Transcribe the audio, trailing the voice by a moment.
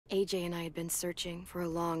AJ and I had been searching for a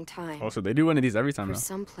long time. Oh, so they do one of these every time For now.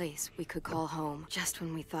 some place we could call home. Just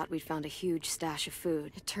when we thought we'd found a huge stash of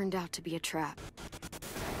food, it turned out to be a trap.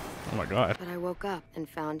 Oh my god. But I woke up and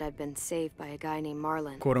found I'd been saved by a guy named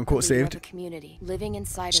Marlon. Quote unquote a leader of saved. a community living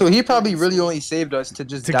inside. So he probably really only saved us to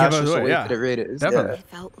just dash us away yeah. to the Raiders. Definitely. It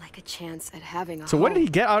felt like a chance at having a So home. what did he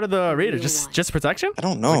get out of the A Raiders? real Just protection? I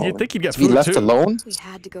don't know. Like, you'd think he'd get To be food left too. alone? We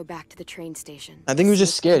had to go back to the train station. I think he was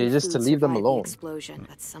just scared. He Food just to leave them survived the alone. explosion,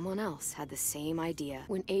 but someone else had the same idea.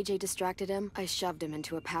 When AJ distracted him, I shoved him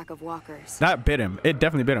into a pack of walkers. That bit him. It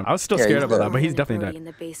definitely bit him. I was still Yeah, scared he's about dead. that, but he's Marlon and definitely Brody dead. in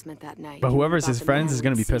the basement that night. But whoever's About his the friends man is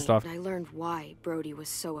gonna we'd be pissed seen. off. I learned why Brody was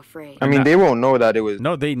so afraid. I mean, they won't know that it was.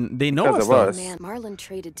 No, they know Because us of though. us. Man, Marlon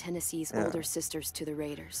traded Tennessee's older sisters to the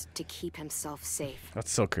Raiders to keep himself safe.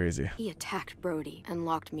 That's so crazy. He attacked Brody and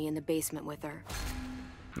locked me in the basement with her.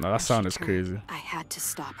 No, that sound is She crazy. turned. I had to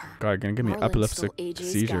stop her. God, gonna give me an Marlon epileptic stole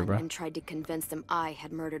AJ's seizure, gun bro. and tried to convince them I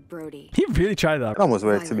had murdered Brody. He really tried that. It almost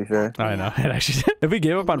worked, to be fair. I know. It actually did. If we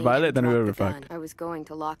gave up on And made Violet, him then we drop would have the fucked. gun. I was going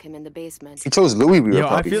to lock him in the basement. If he chose Louis, we were Yo, I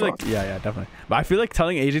probably feel fucked. like, yeah, definitely. But I feel like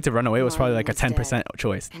telling AJ to run away was probably like a Marlon was 10%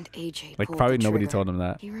 choice. And AJ Like pulled probably the nobody trigger. told him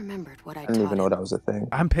that. He remembered what I I didn't even know that was a thing.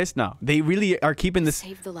 I'm pissed now. They really are keeping this.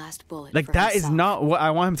 Saved the last bullet Like for that is himself. not what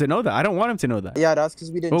I want him to know. That I don't want him to know that. Yeah, that's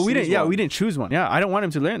because we didn't. Well, we choose didn't. Yeah, one. we didn't choose one. Yeah, I don't want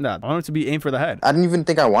him to learn that. I want him to be aim for the head. I didn't even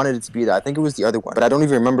think I wanted it to be that. I think it was the other one, but I don't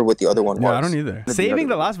even remember what the other one was. Yeah, I don't either. Saving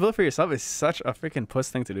the other last bullet for yourself is such a freaking puss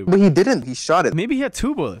thing to do. But he didn't. He shot it. Maybe he had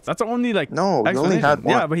 2 bullets. That's the only like. No, he only had explanation.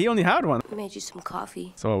 one. Yeah, but he only had one. I made you some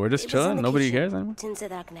coffee. So we're just It was in chilling. the Nobody kitchen. cares anymore. Tin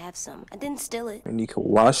said that I can have some. I didn't steal it. And you can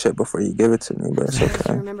wash it before you give it to me, but it's I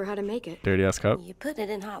okay. remember how to make it. Dirty ass cup. You put it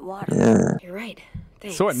in hot water. Yeah. You're right.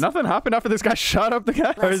 Thanks. So what? Nothing happened after this guy shot up the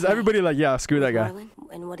guy, or is Last everybody like, yeah, screw that guy? Marlon,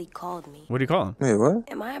 and what he called me. What do you call him? Wait,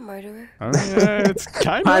 what? Am I a murderer? I mean, yeah, it's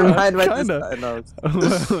kind My of. mind went Kind this of. side. No,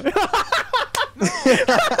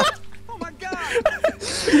 Oh my god!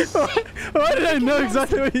 Why did I know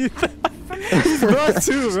exactly what you thought? He's black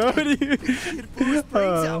too, bro. What do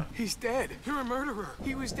you? He's dead. You're a murderer.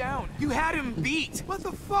 He was down. You had him beat. What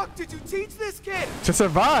the fuck did you teach this kid? To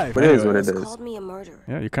survive. But it is what Anyways. it is. Called me a murderer.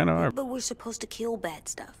 Yeah, you kind of are. But we're supposed to kill bad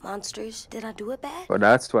stuff. Monsters. Did I do it bad? But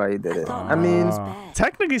that's why he did it. thought I mean, Marlon was bad.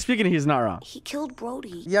 Technically speaking, he's not wrong. He killed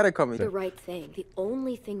Brody. he had to come The in. right thing. The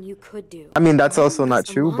only thing you could do. I mean, that's also Marlon not was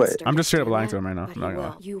a true, but monster, I'm just straight up lying to understand him right now. that? I'm But not he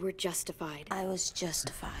gonna will. You were justified. I was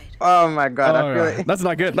justified. oh my god, I Oh, feel yeah. like That's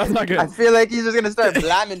not good. That's not good. I feel like he's just gonna start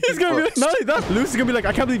blaming He's gonna people. be like, not only that, Lucy's gonna be like,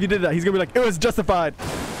 I can't believe you did that. He's gonna be like, it was justified.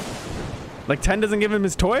 Like 10 doesn't give him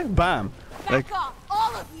his toy, bam. Like, Back off,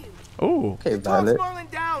 all of you! oh, Okay, Tossed Violet.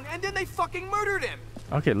 Marlon down, and then they fucking murdered him.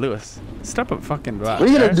 okay, Lewis, step up, fucking back. What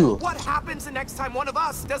are you gonna okay? do? What happens the next time one of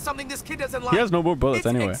us does something this kid doesn't like? He has no more bullets It's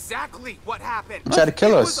anyway. exactly what happened. He tried to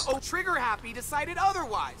kill It us. was trigger happy decided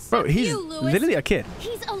otherwise. Bro, he's You, Lewis. literally a kid.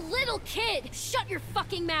 He's a little kid. Shut your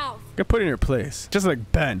fucking mouth. Get put in your place, just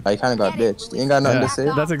like Ben. I kind of got ditched. You ain't got nothing Yeah, to say.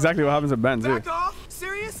 that's exactly what happens with Ben too. Back off?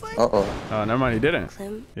 Seriously? Uh-oh. Oh, never mind, he didn't.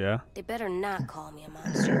 Clem, Yeah, they better not call me a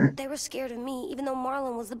monster. They were scared of me, even though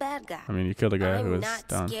Marlon was the bad guy. I mean, you killed a guy who I'm was not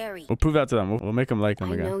down. scary. We'll prove that to them. We'll make them like him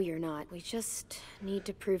I again. know you're not. We just need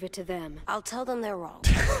to prove it to them. I'll tell them they're wrong.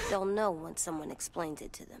 They'll know once someone explains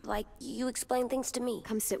it to them. Like you explain things to me.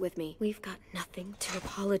 Come sit with me. We've got nothing to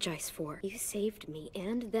apologize for. You saved me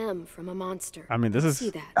and them from a monster. I mean, this is See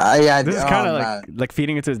that? Yeah, this is oh, kind of man. like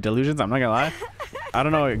feeding into his delusions. I'm not gonna lie. I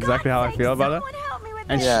don't know exactly how I feel about that.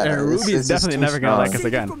 And, Yeah, and it's- Ruby it's is just definitely too never gonna like strong. us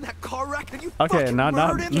again. From that car wreck and you Okay, fucking not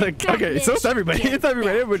murdered him? like okay. So it's everybody. It's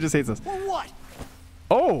everybody. Everybody just hates us. For what?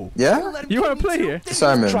 Oh, Yeah? Let him you kill want me to play too? here?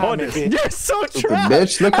 Simon. Oh, you're so Stupid trash.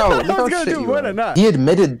 bitch. Look how I was gonna shit do you more are. than that. He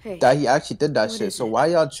admitted Hey, that he actually did that what shit. is So it? why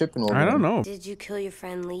y'all tripping over I don't him? know. Did you kill your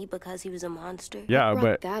friend Lee because he was a monster? Yeah, brought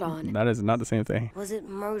but that on? that is not the same thing. Was it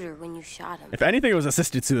murder when you shot him? If anything, it was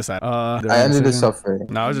assisted suicide. I ended it suffering.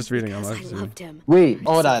 No, I was just reading. I was Because I just reading. loved him. Wait,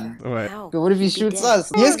 hold on. Wait. How? What if he He'd be shoots dead.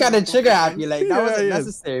 us? He is kind of trigger happy. Like, that Yeah, wasn't he is.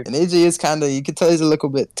 necessary. And AJ is kind of, you can tell he's a little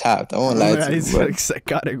bit tapped. I won't lie Yeah, to you. he's but- like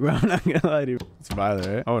psychotic, bro. I'm not gonna lie to you. It's Violet,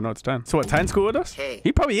 right? Oh no, it's 10. So what? 10's cool with us? Hey.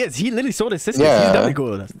 He probably is. He literally sold his sister. Yeah. He's definitely cool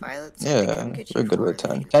with us. Violet said they Yeah, come get you we're good for with it.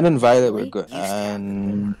 10. 10 and Violet, we're good. You stop.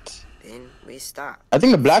 And Then we stop. I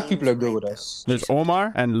think the black people are good with us. There's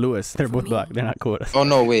Omar and Lewis. They're both black. They're not cool with us. Oh,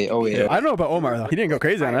 no, wait. Oh, wait. I don't know about Omar though. He didn't go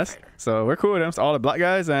crazy on us. So we're cool with him. It's all the black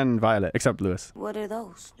guys and Violet, except Lewis. What are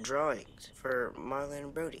those? Drawings for Marlon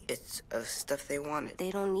and Brody. It's of stuff they wanted. They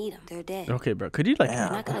don't need them. They're dead. Okay, bro. Could you like? They're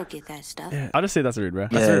not gonna get that stuff. Yeah, I'll just say that's rude, bro.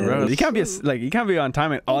 That's Yeah. rude, bro. You can't be you can't be on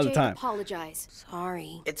time all the AJ, time. apologize.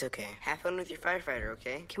 Sorry. It's okay. Have fun with your firefighter,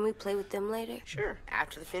 okay? Can we play with them later? Sure.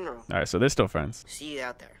 After the funeral. All right, so they're still friends. See you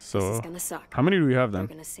out there. This is So gonna suck. how many do we have We're then?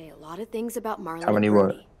 gonna say a lot of things about Marlon How many and what?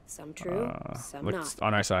 Brody. Some true, some Looks not.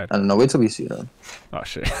 on our side. I don't know. Wait till we see them. Oh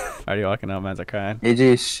shit. Already walking out, man's are crying. AJ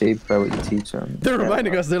is shaped by what you teach him. They're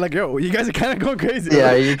reminding us, they're like, yo, you guys are kind of going crazy.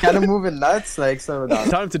 Yeah, you're kind of moving nuts. Like, so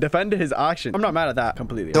Tell him to defend his action. I'm not mad at that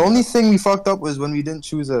completely. the only thing we fucked up was when we didn't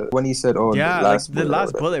choose when he said, oh, Yeah, the last like the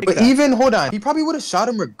last bullet. But even, hold on, he probably would have shot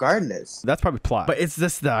him regardless. That's probably plot. But it's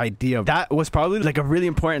just the idea. That was probably like a really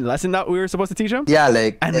important lesson that we were supposed to teach him. Yeah,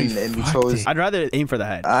 like, And we fucked chose. it. I'd rather aim for the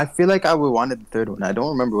head. I feel like I would wanted the third one. I don't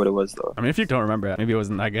remember what it was, though. I mean, if you don't remember it, maybe it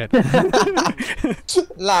wasn't that good.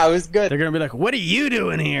 Nah, it was good. They're gonna be like, what are you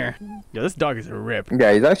doing here? Yo, this dog is a rip.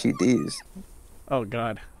 Yeah, he's actually these. Oh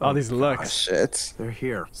god. All these Oh, looks. shit. They're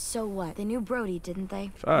here. So what? They knew Brody, didn't they?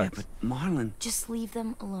 Fuck. Marlon. Just leave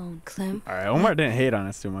them alone. Clem, Alright, Omar didn't hate on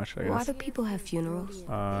us too much, I why guess. do people have funerals?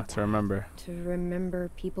 To remember. To remember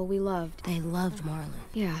people we loved. They loved Marlon.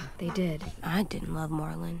 Yeah, they did. I didn't love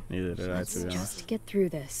Marlon. Neither did I, to be honest. Just to get through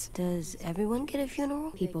this. Does everyone get a funeral?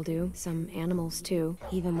 People do. Some animals too.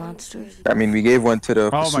 Even monsters? I mean, we gave one to the Oh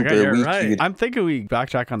my super god, you're weak right. kid. I'm thinking we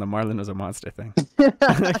backtrack on the Marlon was a monster thing.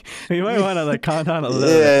 Like, we might want to like calm down a little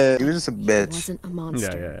bit. Yeah, he was just a It bitch. wasn't a Yeah,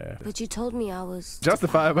 monster. yeah, yeah. But you told me I was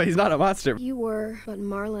Justified, but he's not a monster. You were, but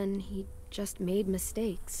Marlon, he just made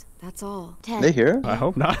mistakes. That's all. Ted. They here? I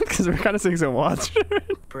hope not, because we're kind of seeing some monster.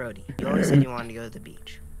 Brody, you always said you wanted to go to the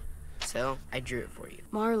beach. So, I drew it for you.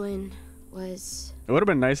 Marlon was It would have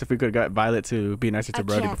been nice if we could have got Violet to be nicer to I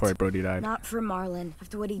Brody can't. before Brody died. not for Marlon.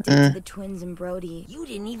 After what he did to the twins and Brody. You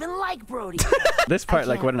didn't even like Brody. This part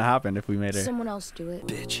like can't. wouldn't have happened if we made her. Someone else do it.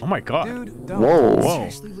 Bitch. Oh my god. Dude, don't. Whoa. Whoa.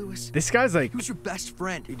 Seriously, Lewis? This guy's like, He was your best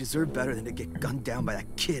friend. He deserved better than to get gunned down by that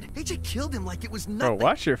kid. AJ killed him like it was nothing. bro,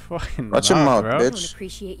 watch your fucking Watch your mouth, bro. I don't bitch.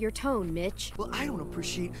 appreciate your tone, Mitch. Well, I don't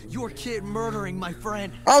appreciate your kid murdering my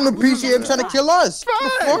friend. I don't appreciate him trying to kill us.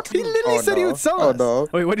 Fuck! He literally Oh, said he no. would sell Oh, us. no.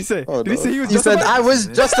 Wait, what did he say? Oh, did he no. say he was He said justified? I was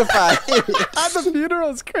justified. At the funeral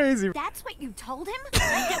is crazy. That's what you told him?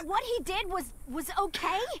 That what he did was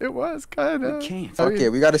okay? It was kind of. Can't. Okay,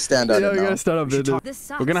 we gotta stand on Yeah, it we now. gotta start up. This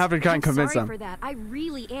sucks. We're gonna have to try and I'm convince sorry them. for that. I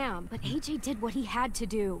really am. But AJ did what he had to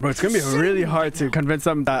do. Bro, it's gonna be really hard to convince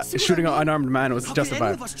them that shooting an unarmed man was How can any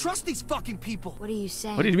justified. of us trust these fucking people? What are you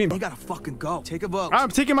saying? What do you mean? They gotta fucking go. Take a vote. I'm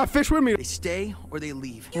taking my fish with me. They stay or they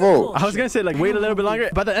leave. Whoa. I was gonna say like wait a little bit longer.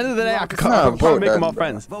 By the end of the day, I could Nah, probably make vote them all that.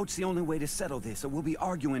 friends. Vote's the only way to settle this, or we'll be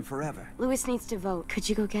arguing forever. Lewis needs to vote. Could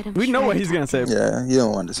you go get him? We know what he's gonna say. Yeah, you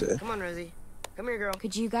don't want to say. Come on, Rosie. Come here, girl.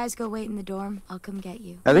 Could you guys go wait in the dorm? I'll come get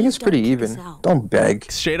you. I think it's Please pretty don't kick us even. out. Don't beg.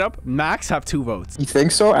 Straight up, Max have 2 votes. You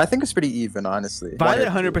think so? I think it's pretty even, honestly. Violet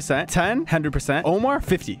 100%, 10 100%, Omar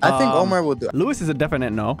 50. I think Omar will do it. Lewis is a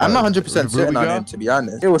definite no. I'm not 100% certain on Rubiga? him, to be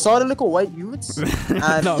honest. It was all the little white youths.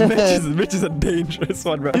 And No, Mitch is a dangerous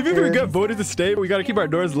one, bro. Even if we get voted to stay, we gotta keep our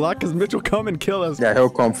doors locked because Mitch will come and kill us. yeah, he'll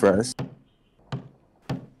come for us.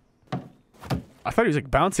 I thought he was like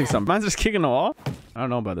bouncing something. Man's just kicking the wall. I don't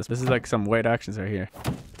know about this. This is like some weird actions right here.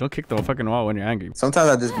 Don't kick the fucking wall when you're angry. Sometimes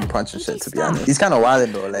I just be punching shit, to be honest. He's kind of wild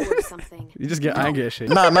though, like. Or something. You just get angry at shit.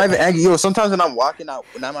 Nah, I'm not even angry. Yo, sometimes when I'm walking out,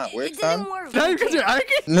 when I'm at work, It fam. didn't work. Now because you're angry?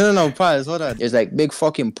 No, pause. Hold on. There's like big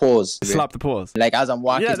fucking paws. Slap the pause. Like as I'm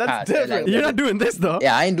walking Yeah, that's past. they're different. like- You're not doing this though.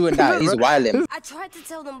 Yeah, I ain't doing that. He's wilding. I tried to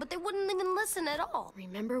tell them, but they wouldn't even listen at all.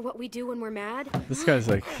 Remember what we do when we're mad? This guy's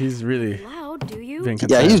like, he's really Loud, do you? being Yeah,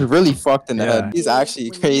 concerned. he's really fucked in the Yeah. head. He's actually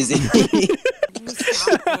crazy. You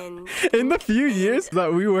stop and In the few years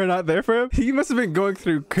that we were not there for him, he must have been going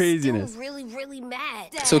through craziness. still really, really mad.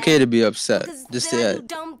 It's okay to be upset. Because Just then say I do it.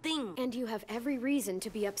 dumb thing. And you have every reason to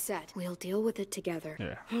be upset. We'll deal with it together.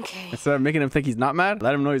 Yeah. Okay. Instead of making him think he's not mad,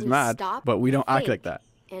 let him know he's We mad. stop, But we don't act think, like that.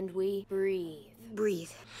 And we breathe. Breathe.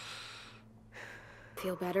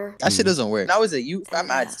 Feel better? That shit doesn't work. When I was a youth, I'm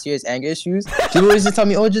had serious anger issues. People always just tell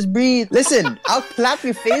me, oh, just breathe. Listen, I'll clap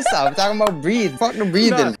your face off. I'm talking about breathe. Fuck the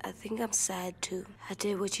breathing. I think I'm sad too. I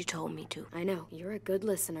did what you told me to. I know. You're a good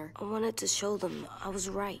listener. I wanted to show them I was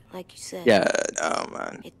right, like you said. Yeah, oh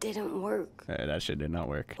man. It didn't work. That shit did not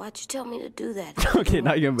work. Why'd you tell me to do that? Okay,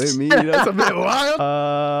 now you're gonna blame me. That's a bit wild.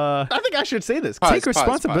 I think I should say this. Take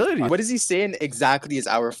responsibility. What is he saying exactly is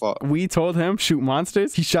our fault? We told him shoot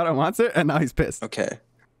monsters. He shot a monster, and now he's pissed. Okay.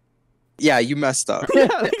 Yeah, you messed up. Yeah,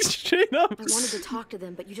 like straight up. I wanted to talk to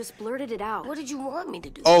them, but you just blurted it out. What did you want me to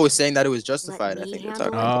do? Oh, saying that it was justified. I me think you're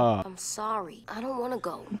handle talking it. about. Ah. I'm sorry. I don't want to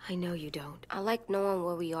go. I know you don't. I like knowing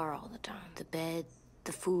where we are all the time. The bed,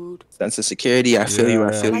 the food. Sense of security. I feel you.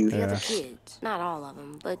 I Yeah, feel Like you. the other kids. Not all of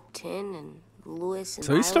them, but 10 and Lewis and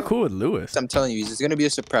So he's still Isla. cool with Lewis. I'm telling you, he's gonna be a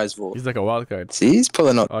surprise vote. He's like a wild card. See, he's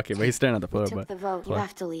pulling up. Okay, but he's standing on the floor. Took But the vote. You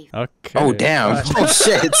have to leave. okay. Oh damn! Oh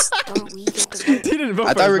shit! Don't we get the He vote? didn't vote I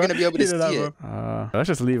for thought us, we were bro. gonna be able He to did not see vote. it. Let's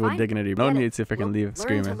just leave with Fine. dignity. No Get need it. to see if I can We'll leave learn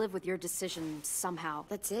screaming. to live with your decision somehow.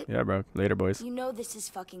 That's it? Yeah, bro. Later, boys. You know this is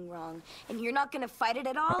fucking wrong, and you're not gonna fight it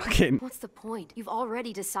at all? Okay. What's the point? You've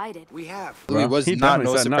already decided. We have. Louis was He not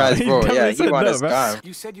definitely no said no. surprise He vote. definitely Yeah, he said wanted no, us bro. gone.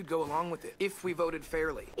 You said you'd go along with it if we voted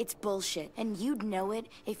fairly. It's bullshit, and you'd know it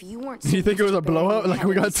if you weren't. Do you think it was a blowout? Like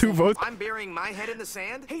we got 2 votes? I'm burying my head in the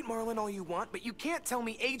sand. Hate Marlon all you want, but you can't tell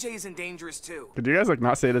me AJ's in dangerous too. Did you guys like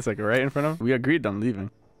not say this like right in front of him? We agreed on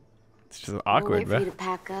leaving. It's just We'll awkward, wait for you bro. to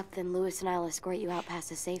pack up, then Lewis and I'll escort you out past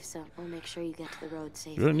the safe zone. We'll make sure you get to the road You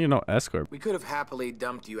safely. don't need no escort. We could have happily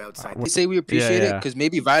dumped you outside. We say we appreciate Yeah. it because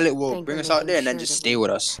maybe Violet will Think bring we're us out there and then making just sure stay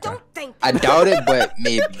with us. Don't think. I doubt it, but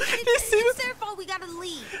maybe. It's their fault. We gotta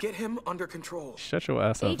leave. Get him under control. Shut your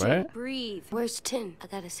ass up, AJ, right? breathe. Where's Tin? I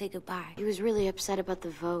gotta say goodbye. He was really upset about the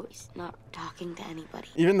vote. He's not talking to anybody.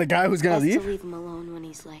 Even the guy who's gonna Best to leave? leave him alone when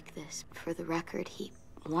he's like this. For the record, he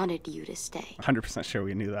wanted you to stay. 100% sure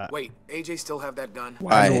we knew that. Wait, AJ still have that gun?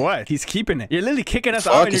 Why? What? He's keeping it. You're literally kicking us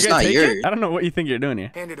Fuck, out and it's you're gonna not take yours. it? I don't know what you think you're doing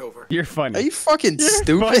here. Hand it over. You're funny. Are you fucking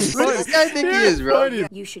stupid? funny. What does this guy think he You're is, bro? funny.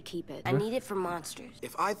 You should keep it. I need it for monsters.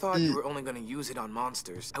 If I thought you were only gonna use it on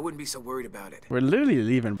monsters, I wouldn't be so worried about it. We're literally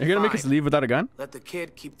leaving. You're gonna make us Fine. leave without a gun? Let the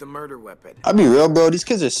kid keep the murder weapon. I'll be real, bro. These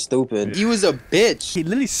kids are stupid. He was a bitch. He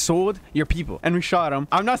literally sold your people and we shot him.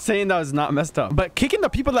 I'm not saying that was not messed up, but kicking the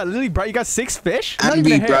people that literally brought you guys 6 fish? And Not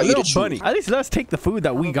even we a hair, brought you little the bunny. truth. At least let us take the food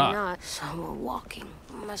that we Probably got. not. So we're walking.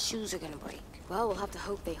 My shoes are gonna break. Well, we'll have to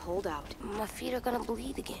hope they hold out. My feet are gonna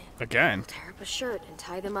bleed again. Again? Tear up a shirt and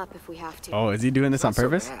tie them up if we have to. Oh, is he doing this on Not so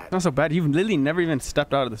purpose? bad. Not so bad. You've literally never even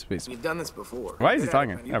stepped out of the space. We've done this before. Why is he Did that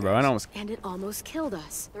talking? many Yeah, bro, I times. almost. And it almost killed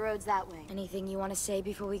us. The road's that way. Anything you want to say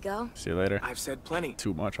before we go? See you later. I've said plenty.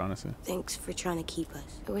 Too much, honestly. Thanks for trying to keep us.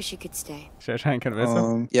 I wish you could stay. Should I try and convince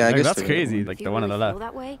him? Yeah, I Like, guess that's so. crazy. Like If you the one on really the feel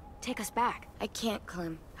left. that way, take us back. I can't,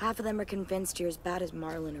 Clem. Half of them are convinced you're as bad as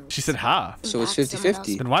Marlon or. She said half. So it's Back someone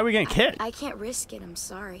 50-50. Then why are we getting kicked? I can't risk it. I'm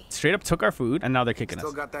sorry. Straight up took our food and now they're kicking Still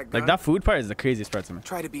us. got that Like gun? that food part is the craziest part to me.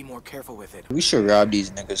 Try to be more careful with it. We should rob these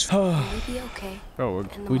niggas. We'll be okay. Bro, And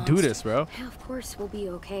the we do monster. this, bro. Yeah, of course we'll be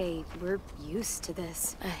okay. We're used to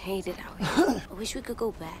this. I hate it out here. I wish we could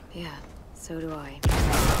go back. Yeah, so do I.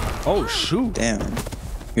 Oh, shoot. Damn.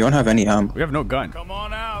 We don't have any We have no gun. Come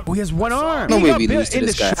on out. Oh, he has one arm. No He way got we bit lose to in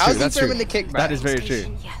this the guy. shoulder. How's he That's true. serving the kickback? That is very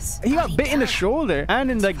true. Yes. He got bit in the shoulder and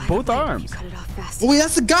in like both arms. Cut it off fast. Oh, wait,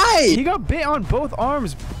 that's the guy. He got bit on both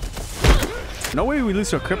arms. No way we lose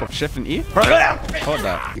to a cripple. Shift and E. Hold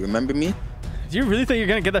that. You remember me? Do you really think you're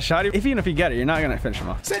gonna get that shot? Even if you get it, you're not gonna finish him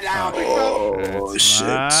off. Sit down. Oh, shit.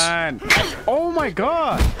 Man. Oh my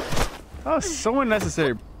god. That was so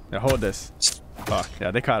unnecessary. Yeah, hold this. Fuck.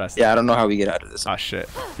 Yeah, they caught us. Yeah, I don't know how we get out of this. Oh shit.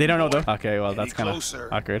 They don't know though. Okay, well that's kind of closer.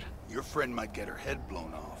 awkward. Your friend might get her head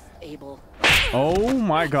blown off. Abel. Oh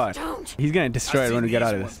my god. He's gonna destroy it when we get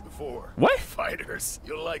out of this. Before. What? Fighters.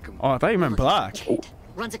 You'll like them. Oh, I thought you meant black. Kid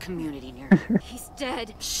runs a community near here. He's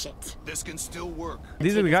dead. Shit. This can still work.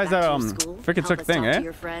 These are the guys that freaking took thing, eh?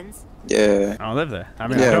 Your friends. Yeah. I don't live there. I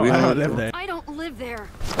mean, Yeah, I we don't don't live there. I don't live there.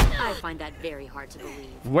 I find that very hard to believe.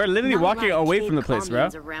 We're literally Not walking like away kid from the place, bro.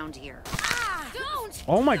 communes around here. Don't.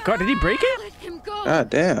 Oh my god, did he break it? Let him go. God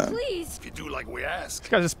damn. Please. If you do like we ask. This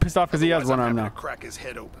guy's just pissed off because he has Otherwise, one I'm arm having now. to crack his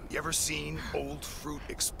head open. You ever seen old fruit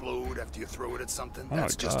explode after you throw it at something? Oh my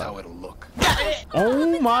That's just God. how it'll look.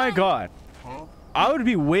 Oh my god. I would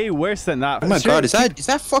be way worse than that. Oh my god, is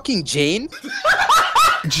that fucking Jane?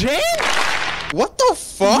 Jane? What the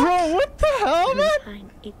fuck? Bro, what the hell, man?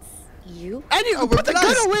 Fine, it's you. And you Oh, we're put the done.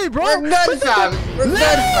 gun away, bro. We're done, fam. We're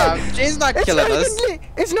done, fam. Jane's not It's killing not us.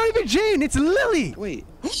 it's not even Jane, it's Lily. Wait.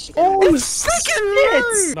 Oh, it's freaking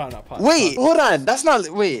Lily. No, no, pause. Wait, hold on. That's not.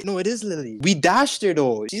 Wait. No, it is Lily. We dashed her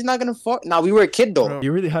though. She's not gonna fuck. Nah, we were a kid though. Bro,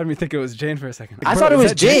 you really had me think it was Jane for a second. I Bro, thought it is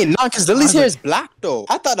was that Jane. Nah, because Lily's I hair was is black though.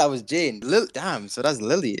 I thought that was Jane. Damn, so that's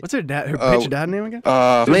Lily. What's her dad? Her bitch dad name again?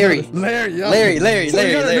 Larry. Larry, yeah. Larry. So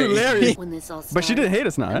you gotta do Larry. When this all started, But she didn't hate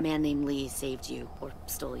us now, a eh? man named Lee saved you, or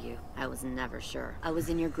stole you. I was never sure. I was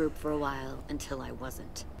in your group for a while until I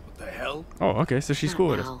wasn't. What the hell? Oh, okay, so she's Not cool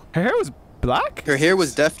with us. now. Her hair was black? Her hair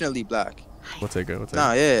was definitely black. We'll take it. We'll take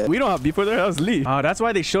Nah, it. yeah. We don't have beef with her. That was Lee. Oh, that's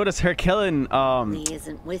why they showed us her killing Lee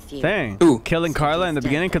isn't with you. thing. Who? Killing Carla in the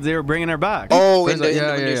beginning because they were bringing her back. Oh, First, in the,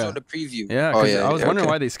 like, when they showed the preview. Yeah, oh, yeah. I was wondering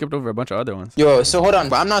okay. why they skipped over a bunch of other ones. Yo, so hold on.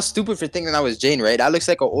 But I'm not stupid for thinking that was Jane, right? That looks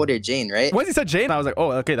like an older Jane, right? Once he said Jane, I was like,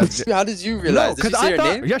 oh, okay, that's Jane. How did you realize? Did she say her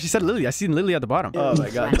name? Yeah, she said Lily. I seen Lily at the bottom. Oh my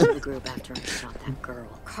god. The group after I shot that girl.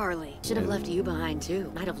 Carly should have left you behind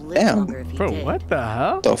too. Might have lived Damn. longer if he Bro, did. what the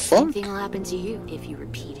hell? The fuck? Same thing will happen to you if you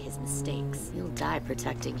repeat his mistakes. You'll die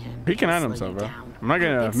protecting him. He can He'll handle slow himself, you bro. down. I'm not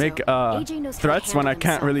gonna think make so. AJ knows how to threats when I handle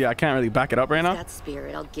can't really back it up right He's now. got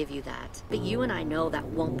spirit, I'll give you that. But you and I know that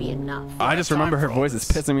won't be enough. I just remember her voice is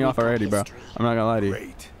pissing me off already, bro. I'm not gonna lie to you.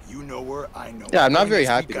 Great. You know her, I know her. Yeah, I'm not very We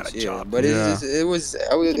happy got to a see her, job. but Yeah. it was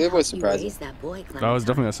surprising. That, boy, That was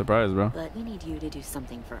definitely a surprise, bro. But we need you to do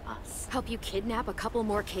something for us. Help you kidnap a couple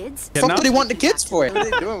more kids? What the fuck now? do they want the kids for? What are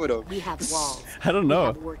they doing with them? We have walls. I don't We know.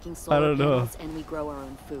 have working I solar don't know. panels, and we grow our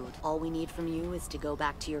own food. All we need from you is to go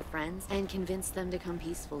back to your friends and convince them to come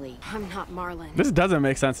peacefully. I'm not Marlon. This doesn't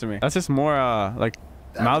make sense to me. That's just more like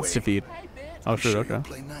mouths to feed. Oh shit, Sure, okay. you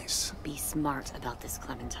play nice. Be smart about this,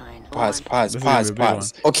 Clementine. Pause, Go on. pause, This is gonna pause, be a big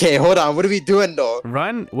pause. Okay, hold on. What are we doing though?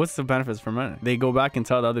 Run? What's the benefits from running? They go back and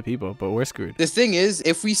tell the other people, but we're screwed. The thing is,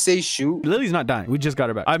 if we say shoot, Lily's not dying. We just got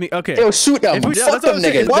her back. I mean, okay. yo, shoot them. If we- yeah, Fuck that's what them I'm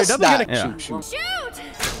saying. niggas. They're What's definitely that? gonna- Shoot,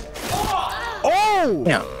 shoot. Oh!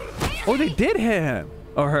 Yeah. Oh, they did hit him.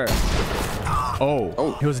 Or her.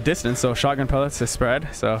 Oh. He was distant, so shotgun pellets is spread,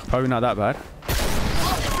 so probably not that bad.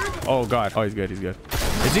 Oh god. Oh, he's good. He's good.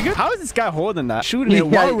 Is he good? How is this guy holding that? Shooting it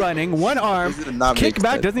while running, one arm, This did not kick make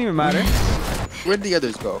back, sense. doesn't even matter. Where'd the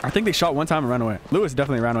others go? I think they shot one time and ran away. Lewis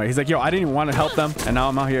definitely ran away. He's like, yo, I didn't even want to help them, and now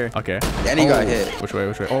I'm out here. Okay. And he got hit. Which way?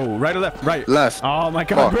 Which way? Oh, right or left? Right. Left. Oh my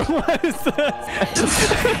god, Fuck. bro. What is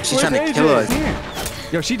this? She's trying to kill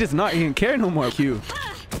us. Yo, she does not even care no more. Q.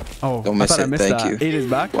 Oh, Don't I miss thought I it. missed Thank that. you. 8 is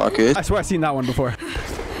back. Walker. I swear I've seen that one before. I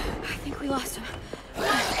think we lost him.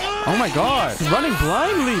 Oh my god. He's running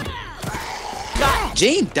blindly.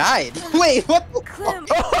 Jane died. Wait, what the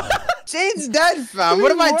fuck? Jane's dead, fam.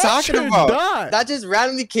 What am I Watch talking her about? die. That just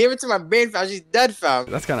randomly came into my brain, fam. She's dead, fam.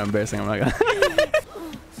 That's kind of embarrassing. I'm not gonna.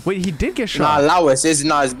 Wait, he did get Nah, shot. allow us. It's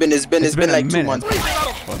been been like a 2 minute. months.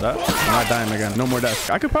 Oh, that? I'm not dying again. No more deaths.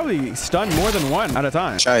 I could probably stun more than one at a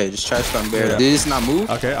time. Try it. Just try stun bear. Yeah. Did this not move?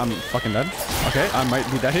 Okay, I'm fucking dead. Okay, I might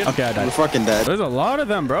be dead here. Okay, I We're died. fucking dead. There's a lot of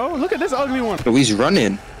them, bro. Look at this ugly one. But he's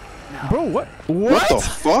running. Bro, what? What the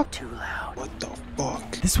fuck? Too loud. What the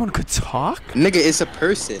fuck? This one could talk? Nigga, it's a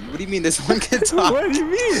person. What do you mean this one can talk? What do you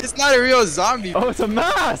mean? It's not a real zombie. Oh, it's a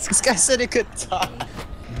mask. This guy said it could talk.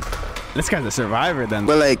 This guy's a survivor then.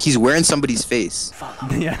 But like, he's wearing somebody's face.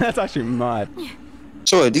 Yeah, that's actually mad.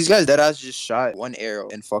 So these guys dead ass just shot one arrow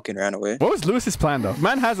and fucking ran away. What was Lewis's plan though?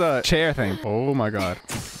 Man has a chair thing. Oh my god.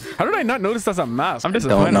 How did I not notice that's a mask? I'm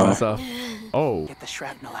disappointed in know. myself. Oh. Get the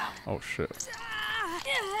shrapnel out. Oh shit.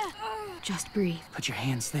 Just breathe. Put your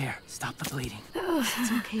hands there. Stop the bleeding.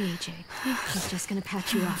 It's okay, AJ. He's just gonna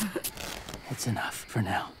patch you up. It's enough for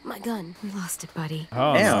now. My gun. We lost it, buddy.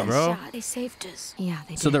 Oh Damn, no, bro. Shot. They saved us. Yeah,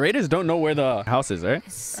 they So did. the Raiders don't know where the house is, right?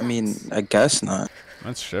 I mean, I guess not.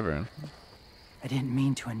 That's shivering. I didn't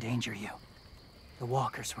mean to endanger you. The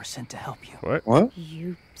walkers were sent to help you. What? What?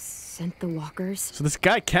 You sent the walkers? So this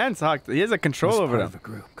guy can talk. He has a control over Part of them. a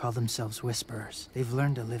group. Call themselves whisperers. They've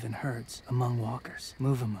learned to live in herds among walkers.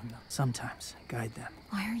 Move among them. Sometimes guide them.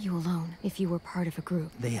 Why are you alone if you were part of a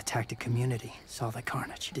group? They attacked a community. Saw the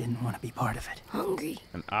carnage. Didn't want to be part of it. Hungry.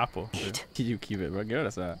 An apple. You keep it, bro. Give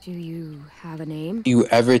us that. Do you have a name? Do you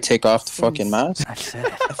ever take off the fucking mask? I've said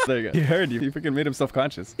it. There you go. He heard you. He freaking made him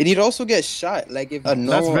self-conscious. And he'd also get shot. Like if a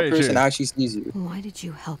normal very person true. actually sees you. Why did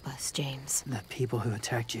you help us, James? The people who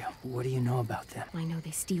attacked you. What do you know about them? I know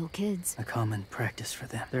they steal kids. A common practice for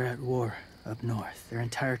them. They're at war up north. Their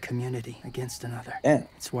entire community against another. Yeah.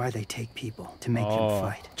 It's why they take people. To make them Oh,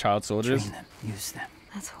 fight. child soldiers. Train them. Use them.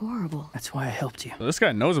 That's horrible. That's why I helped you. So this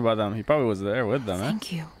guy knows about them. He probably was there with them, eh?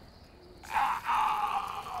 Thank you.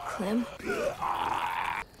 Clem?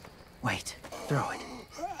 Wait. Throw it.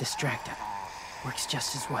 Distract him. Works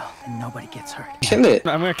just as well, and nobody gets hurt. Kill it.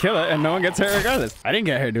 I'm gonna kill it and no one gets hurt regardless. I didn't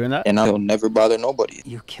get hurt doing that. And I'll never bother nobody.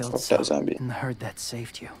 You killed Fuck that some zombie. in the herd that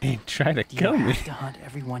saved you. He tried to Do kill you me. have to hunt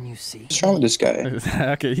everyone you see? What's wrong with this guy?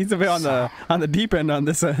 Okay, he's a bit on the deep end on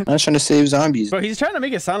this. I'm not trying to save zombies. But he's trying to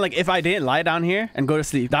make it sound like if I didn't lie down here and go to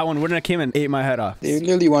sleep, that one wouldn't have came and ate my head off. They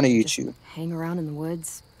really want to eat you. Hang around in the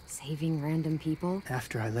woods, Saving random people?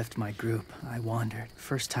 After I left my group, I wandered.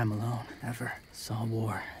 First time alone, ever. Saw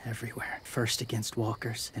war everywhere. First against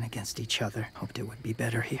walkers and against each other. Hoped it would be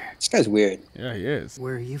better here. This guy's weird. Yeah, he is.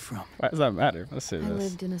 Where are you from? Why does that matter? Let's say I this.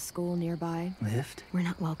 lived in a school nearby. Lived? We're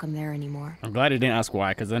not welcome there anymore. I'm glad he didn't ask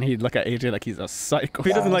why, because then he'd look at AJ like he's a psycho. If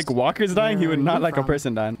he doesn't like walkers dying, he would Where are not you like a from?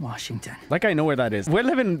 person dying. Washington. Like I know where that is. We're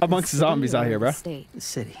living amongst The zombies city out or here, the bro. state? The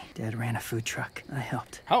city. Dad ran a food truck. I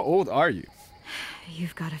helped. How old are you?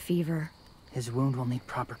 You've got a fever. His wound will need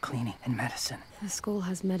proper cleaning and medicine. The school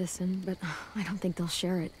has medicine, but I don't think they'll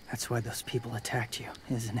share it. That's why those people attacked you,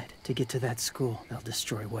 isn't it? To get to that school, they'll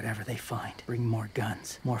destroy whatever they find. Bring more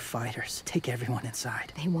guns, more fighters. Take everyone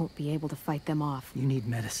inside. They won't be able to fight them off. You need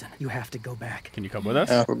medicine. You have to go back. Can you come with us?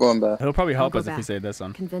 Yeah, we're going back. He'll probably help I'll us go if we back. say this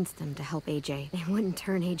one. Convince them to help AJ. They wouldn't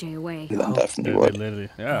turn AJ away. That definitely They would. literally.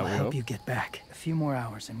 Yeah, I'll we help hope. you get back. A few more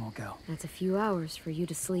hours and we'll go. That's a few hours for you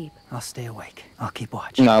to sleep. I'll stay awake. I'll keep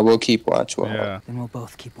watch. Nah, we'll keep watch. Yeah. Then we'll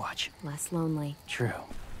both keep watch. Less lonely. True.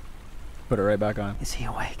 Put it right back on. Is he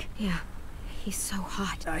awake? Yeah. He's so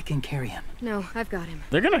hot. I can carry him. No, I've got him.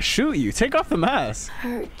 They're gonna shoot you. Take off the mask.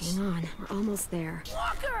 Hurts. Hang on. We're almost there.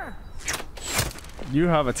 Walker! You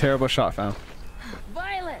have a terrible shot, fam.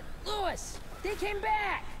 Violet! Lewis! They came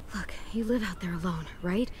back! Look, you live out there alone,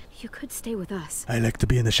 right? You could stay with us. I like to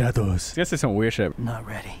be in the shadows. This is some weird shit. Not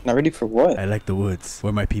ready. Not ready for what? I like the woods,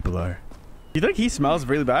 where my people are. You think he smells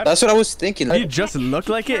really bad? That's what I was thinking. You just look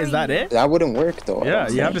like it? Is that it? That wouldn't work though. Yeah,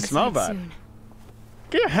 you have to smell Inside bad. soon.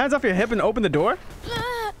 Get your hands off your hip and open the door.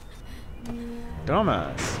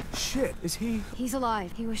 Dumbass. Shit, is he? He's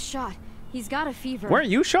alive. He was shot. He's got a fever. Weren't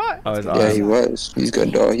you shot? Oh, his Yeah, arm. he was. He's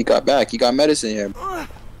good though. He got back. He got medicine here.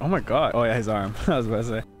 Oh my god. Oh yeah, his arm. I was about to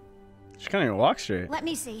say. She can't even walk straight. Let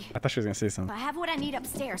me see. I thought she was gonna say something. I have what I need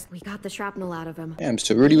upstairs. We got the shrapnel out of him. Damn,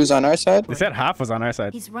 so Rudy was on our side? They said half was on our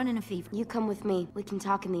side. He's running a fever. You come with me. We can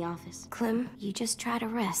talk in the office. Clem, you just try to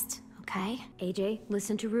rest, okay? AJ,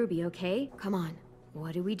 listen to Ruby, okay? Come on.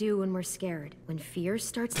 What do we do when we're scared? When fear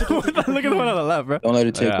starts to get the upper Look at the one on the left, bro. Don't let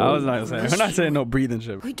it take Yeah, I was over. not saying. We're not saying no breathing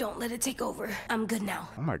shit. We don't let it take over. I'm good now.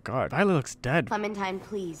 Oh my god. Violet looks dead. Clementine,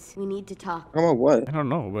 please. We need to talk. Talking about what? I don't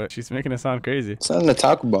know, but she's making it sound crazy. It's nothing to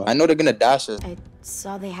talk about. I know they're gonna dash us. I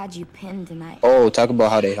saw they had you pinned and Oh, talk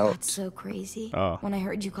about how they That's helped. so crazy. Oh. When I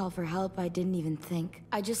heard you call for help, I didn't even think.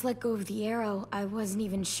 I just let go of the arrow. I wasn't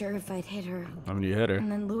even sure if I'd hit her. I mean, you hit her. And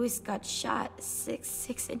then Lewis got shot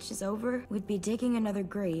 6 inches over. We'd be digging another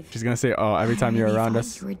grave. She's gonna say, oh, every time you're really around thought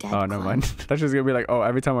us. you were dead, Oh, never Clem. mind. I thought she was gonna be like, oh,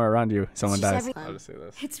 every time we're around you, someone just dies. every- I'll just say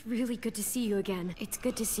this. It's really good to see you again. It's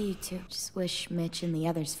good to see you too. Just wish Mitch and the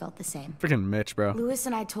others felt the same. Freaking Mitch, bro. Lewis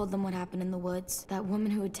and I told them what happened in the woods. That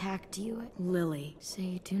woman who attacked you. Lily. So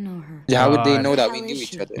you do know her. Yeah, how would they God. know that we How knew is each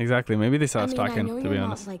she? other? Exactly. Maybe they saw I us mean, I talking, know to you're be not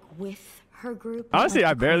honest. like with her group. but Honestly,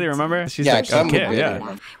 like I barely acquaintances. remember. She's Yeah, like a Clem would kid, be yeah. there.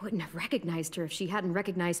 I wouldn't have recognized her if she hadn't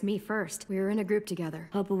recognized me first. We were in a group together.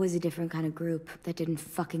 Hope it was a different kind of group that didn't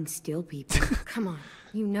fucking steal people. Come on.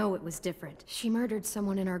 You know it was different. She murdered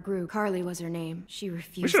someone in our group. Carly was her name. She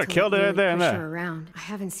refused should've to killed let her Lily there and push there. her around. I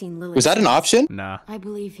haven't seen Lily. Was that an since. option? Nah. I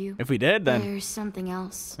believe you. If we did, then There's something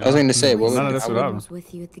else. I was going to say, what None of would this I would would- happen. was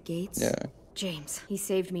with you at the gates. Yeah. James. He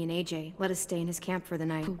saved me and AJ. Let us stay in his camp for the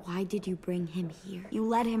night. But why did you bring him here? You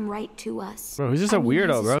led him right to us. Bro, he's just a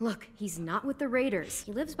weirdo, bro. Look, he's not with the Raiders.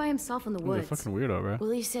 He lives by himself in the He's a woods. fucking weirdo, bro.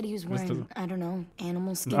 Willie said he was wearing, doesn't- I don't know,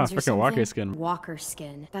 animal skins Nah, or freaking something. walker skin. Walker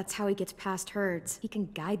skin. That's how he gets past herds. He can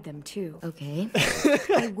guide them too. Okay.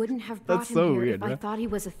 I wouldn't have brought That's him so here weird, if I bro. thought he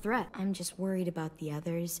was a threat. I'm just worried about the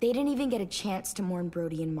others. They didn't even get a chance to mourn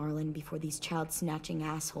Brody and Marlon before these child-snatching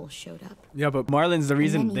assholes showed up. Yeah, but Marlon's the And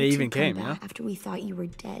reason then they you even two come came, you know? back after we thought you were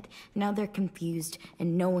dead. Now they're confused,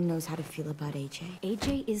 and no one knows how to feel about AJ.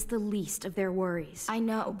 AJ is the least of their worries. I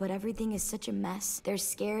know, but everything is such a mess. They're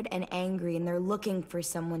scared and angry, and they're looking for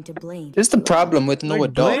someone to blame. This is the problem with no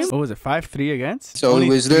adults. What was it, 5-3 against? So Only it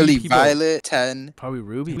was 3 literally people. Violet, 10. Probably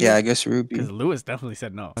Ruby. Yeah, I guess Ruby. Because Lewis definitely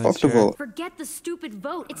said no. Fuck the vote. Forget the stupid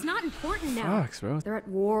vote. It's not important now. Sucks, bro. They're at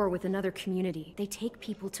war with another community. They take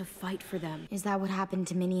people to fight for them. Is that what happened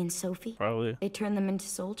to Minnie and Sophie? Probably. They turned them into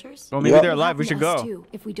soldiers? Well, maybe Yeah. they're alive. We should Us go. too,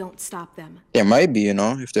 if we don't stop them. There might be, you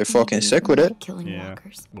know, if they're fucking sick with it. Killing Yeah.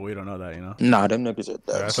 walkers. But we don't know that, you know? Nah, them niggas are dead.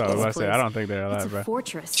 That's what I was about to say. I don't think they're It's alive, a bro.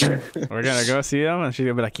 fortress. We're gonna go see them, and she's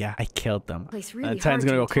gonna be like, yeah, I killed them. Place really And Titan's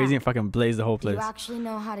hard gonna to go crazy and attack. fucking blaze the whole Do you place. actually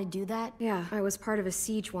know how to do that? Yeah, I was part of a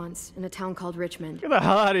siege once in a town called Richmond. Get the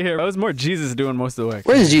hell out of here. That was more Jesus doing most of the work.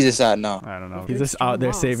 Where's Jesus at now? I don't know. Big He's just strong out there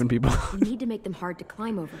walls. saving people. We need to make them hard to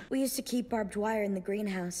climb over. We used to keep barbed wire in the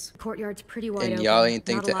greenhouse. The courtyard's pretty wide And open. y'all ain't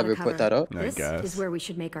think not a to lot of ever cover. put that up? out. I This guess. is where we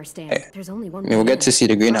should make our stand. There's only one I mean, we'll get to way. see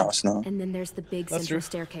the greenhouse now. And then there's the big That's central true.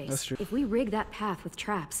 staircase. That's true. If we rig that path with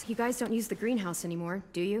traps, you guys don't use the greenhouse anymore,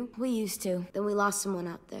 do you? We used to. Then we lost someone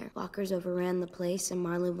out there. Walkers overran the place and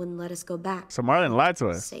Marlon wouldn't let us go back. So Marlon lied to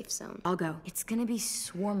us. Safe zone. I'll go. It's gonna be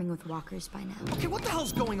swarming with walkers by now. Okay, what the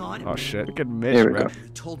hell's going on? Oh shit. Good Here Mitch, we bro. go. He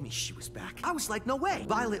told me she was back. I was like, no way.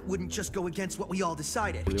 Violet wouldn't just go against what we all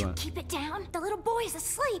decided. What do you want? Keep it down. The little boy's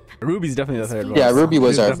asleep. Ruby's definitely the third one. Yeah, Ruby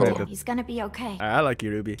was Ruby's our definitely fault. the- He's gonna be okay. I like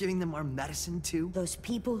you, Ruby. Giving them our medicine too. Those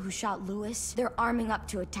people who shot Lewis, they're arming up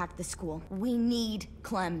to attack the school. We need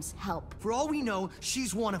Clem's help. For all we know,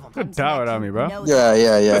 she's one of them. Good die without me, bro. Yeah.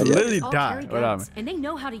 Literally All die carry without me. guns, and they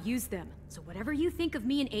know how to use them. So whatever you think of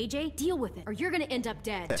me and AJ, deal with it, or you're gonna end up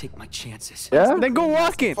dead. Take my chances. Yeah? Then go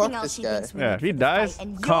walking. Fuck Else this she guy. thinks we Yeah, need if he for the dies, fight,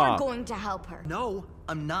 and calm. you're going to help her. No,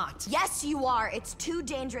 I'm not. Yes, you are. It's too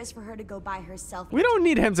dangerous for her to go by herself. We don't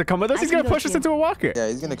need him to come with us. I He's can gonna go push us too. into a walker. Yeah,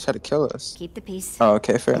 he's gonna try to kill us. Keep the peace. Oh,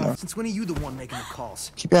 okay, fair enough. Since when are you the one making the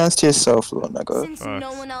calls? Keep your hands to yourself, little nigga. Since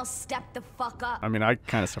no one else stepped the fuck up. I mean, I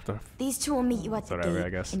kind of stepped off. These two will meet you at the Whatever, gate, I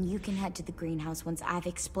guess. and you can head to the greenhouse once I've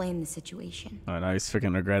explained the situation. Oh, now he's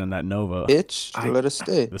freaking regretting that no vote. Bitch, let us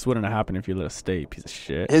stay. This wouldn't have happened if you let us stay, piece of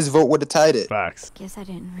shit. His vote would have tied it. Facts. Guess I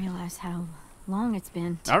didn't realize how long it's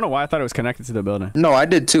been. I don't know why I thought it was connected to the building. No, I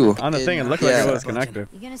did too. On the thing, it looked like it was connected.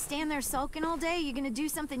 You gonna stand there sulking all day? You gonna do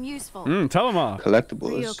something useful? Tell him all.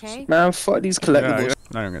 Collectibles. Are you okay? Man, fuck these Yeah, collectibles. yeah.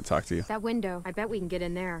 Not even gonna talk to you. That window, I bet we can get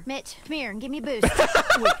in there. Mitch, come here and give me a boost.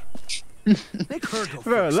 Make her go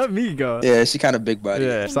Bro, first. let me go. Yeah, she kind of big body.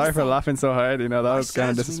 Yeah, sorry for laughing so hard. You know, that I was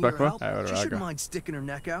kind of said we need her disrespectful. help. Alright, She whatever, I'll shouldn't go. mind sticking her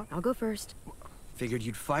neck out. I'll go first. Figured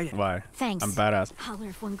you'd fight it. Why? Thanks. I'm badass. Holler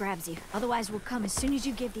if one grabs you. Otherwise, we'll come as soon as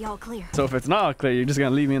you give the all clear. So if it's not all clear, you're just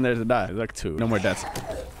gonna leave me in there to die. It's like 2. No more deaths.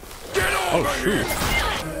 Oh, shoot.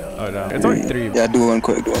 Oh, no. It's only 3. Yeah, do one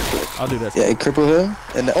quick, do one quick. I'll do this. Yeah, it crippled her.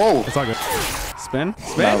 And then, oh! It's all good. Spin?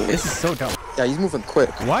 Spin? Nah, This is so dumb. Yeah, he's moving quick.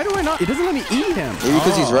 Why do I not? It doesn't let me eat him. Maybe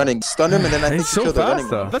because he's running. Stun him and then I think He's he so killed the running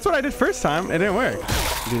fast, though. one. That's what I did first time. It didn't work.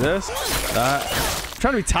 Do this, that. I'm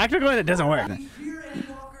trying to be tactical and it doesn't work.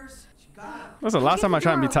 That's the last time I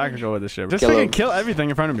tried to be tactical with this shit. Just Kill freaking him. kill everything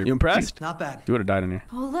in front of me. You impressed? Not bad. You would have died in here.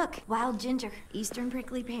 Oh, look. Wild ginger, eastern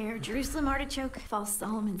prickly pear, Jerusalem artichoke, false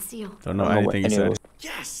Solomon seal. Don't know I don't know anything what you any of said.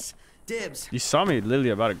 Yes! Dibs. You saw me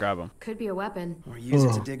literally about to grab him. Could be a weapon. Or use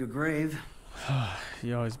it to dig a grave.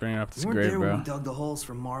 You always bring up this You weren't grave, there when bro. we dug the holes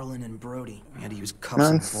for Marlon and Brody. We had to use cups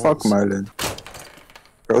Man, and fuck bowls. Marlon.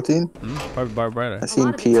 Protein? Probably Barbara. I seen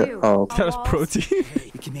lot of it Pia. too. Oh, That was protein.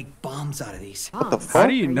 We can make bombs out of these. what the Bombs. How fuck?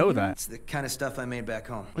 do you know that? It's the kind of stuff I made back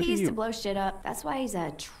home. Look He at used to you. blow shit up. That's why he's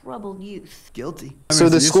a troubled youth. Guilty. So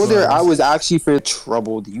the it's school useful, there I I guess. was actually for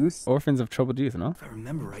troubled youth. Orphans of troubled youth, no? If I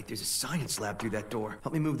remember right, there's a science lab through that door.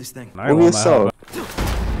 Help me move this thing. I What won't we saw? lie.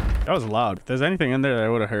 That was loud. If there's anything in there, I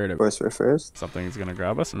would have heard it. First for first. Something's gonna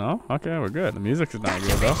grab us? No? Okay, we're good. The music is not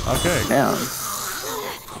good though. Okay. Damn.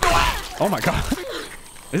 Oh my god.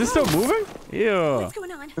 Is it still moving? Ew. What's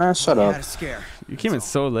going on? Man, shut I up. had a scare. You came in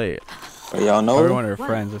so late. Oh, y'all know Probably her? one of her What?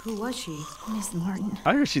 friends. Who was she? Miss Martin.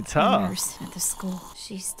 How could she A tell? nurse at the school.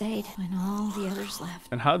 She stayed when all the others left.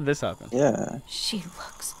 And how did this happen? Yeah. She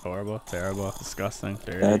looks Horrible, terrible, disgusting,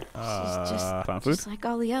 dirty. Dead. Found food? just like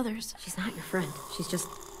all the others. She's not your friend. She's just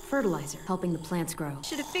fertilizer, helping the plants grow.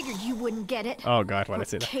 Should have figured you wouldn't get it. Oh god, why'd I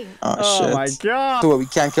say that? Care. Oh, Oh shit. my god. So what, we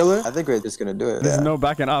can't kill her? I think we're just gonna do it. There's Yeah. no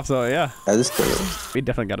backing off, so yeah. Yeah, just kill her. We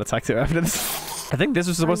definitely gotta talk to her after this. I think this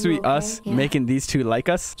was supposed to you be okay? us Yeah. making these two like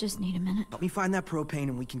us. Just need a minute. Help me find that propane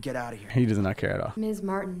and we can get out of here. He does not care at all. Ms.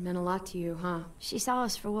 Martin meant a lot to you, huh? She saw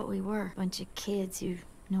us for what we were. Bunch of kids who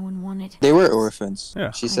no one wanted. They were orphans.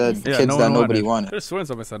 Yeah. She said Yeah, kids no that one nobody wanted. wanted. Could have sworn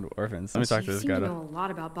someone said orphans. Let me talk She to this seemed guy to though. know a lot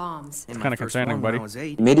about bombs. In my kinda first concerning, one when buddy. I was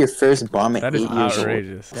 8. You made your first bomb at That 8 is years old.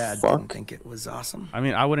 outrageous. Dad Fuck. didn't think it was awesome. I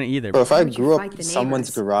mean, I wouldn't either. Bro, if I Why would you grew fight up the in someone's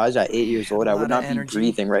neighbors? garage at 8 years old, I A would lot not of be energy.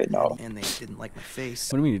 breathing right now. And they didn't like my face.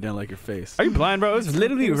 What do you mean you didn't like your face? Are you blind, bro? It's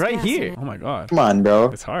literally There's right gas in here. it. Oh my god. Come on, bro.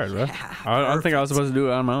 It's hard, bro. I don't think I was supposed to do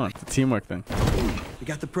it on my own. It's a teamwork thing. We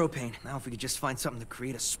got the propane. Now if we could just find something to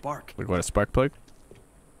create a spark. Wait, what, a spark plug?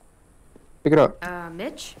 Pick it up.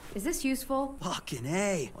 Mitch, is this useful? Fucking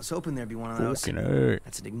A. I was hoping there'd be one of those. Fucking A.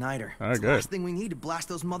 That's an igniter. Oh, It's the good. last thing we need to blast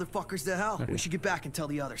those motherfuckers to hell. We should get back and tell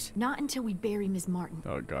the others. Not until we bury Ms. Martin.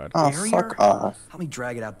 Oh god. Oh, Bury fuck her? off. Help me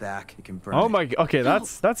drag it out back. You can burn Oh it. my. Okay,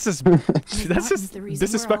 that's just Ms. that's Martin's just the reason we're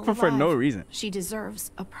all disrespectful for no alive. reason. She deserves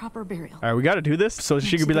a proper burial. All right, we gotta do this so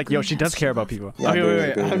she could be the like, yo, she does greenhouse care she about loved. people. Yeah, Okay, do it,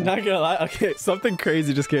 wait. do it. I'm not gonna lie. Okay, something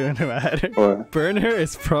crazy just came into my head. What? Burn her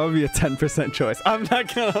is probably a 10% choice. I'm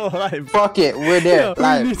not gonna lie. Fuck Fuck it, we're there. Yo,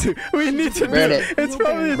 Live. we need to do Burn it. it. It's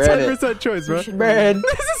probably a Burn it. 10% choice, bro. Burn.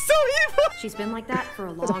 This is so evil. She's been like that for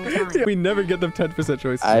a long time. We never get them 10%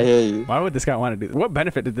 choice. I hear you. Why would this guy want to do this? What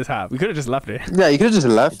benefit did this have? We could have just left it. Yeah, you could have just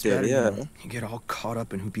left Better, it. Yeah. you know, you get all caught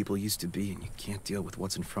up in who people used to be, and you can't deal with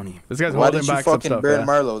what's in front of you. This guy's Why holding did you back some fucking stuff. burn Yeah.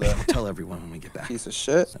 Marlo then? I'll tell everyone when we get back. Piece of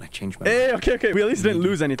shit. And I changed my Hey, mind. okay. We at least didn't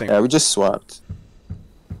lose anything. Yeah, we just swapped.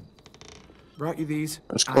 Brought you these.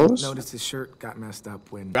 That's I close. noticed his shirt got messed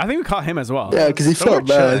up when... I think we caught him as well. Yeah, because he So felt we're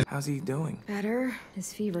chilling. bad. How's he doing? Better.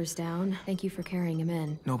 His fever's down. Thank you for carrying him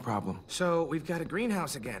in. No problem. So, we've got a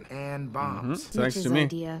greenhouse again, and bombs. Thanks to Mitch's me.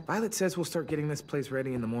 idea. Violet says we'll start getting this place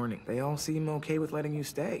ready in the morning. They all seem okay with letting you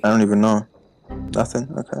stay. I don't even know. Nothing?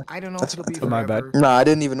 Okay. I don't know That's if it'll be fine. My bad. forever, Nah, I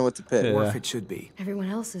didn't even know what to pick. or Yeah. if it should be. Everyone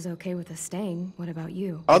else is okay with us staying. What about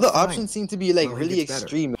you? All the It's fine. options seem to be like Well, he really gets better.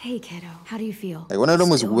 extreme. Hey, kiddo. How do you feel? Like one of them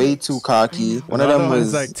was Still way hurts. too cocky. I know. One of them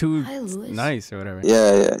was like too Hi, Louis. nice or whatever.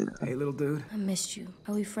 yeah. Hey, little dude, I missed you.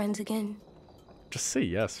 Are we friends again? Just say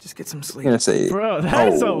yes. just get some I'm sleep. gonna say. Bro,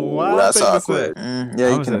 that's a wild that's thing to awkward. say. Yeah, I'm you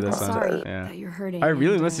gonna say can. this one. Sorry Yeah. that you're hurting. I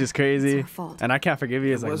really and, miss you. It's crazy. It's our fault. And I can't forgive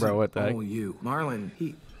you. It's It like, bro, wasn't what the heck? all you. Marlon,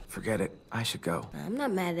 forget it. I should go. I'm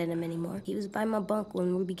not mad at him anymore. He was by my bunk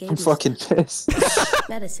when Ruby gave I'm me fucking pissed.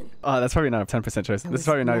 medicine. Oh, that's probably not a 10% choice. I This was is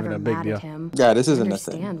probably not even never a big mad deal. at him. Yeah, this I isn't a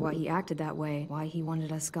understand thing. why he acted that way, why he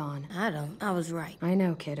wanted us gone. I don't. I was right. I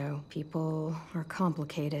know, kiddo. People are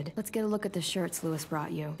complicated. Let's get a look at the shirts Lewis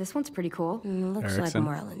brought you. This one's pretty cool. Looks Erickson.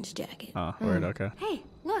 like Marlon's jacket. Oh, word, okay. Hey,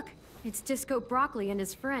 look. It's Disco Broccoli and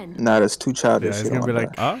his friend. Nah, that's too Yeah, childish. he's You gonna don't be want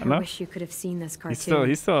like, that. oh, no. I wish you could have seen this cartoon.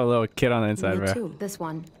 He's still a little kid on the inside, Me bro. too. This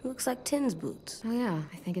one. Looks like Tin's boots. Oh yeah,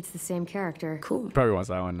 I think it's the same character. Cool. Probably wants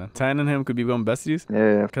that one then. Tan and him could be one besties.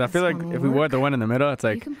 Yeah. Because I feel This like one if will we wore work. the one in the middle, it's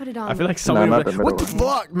like, You can put it on. I feel like somebody not would be the like, what the middle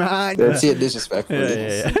fuck, man? Let's see it disrespectfully.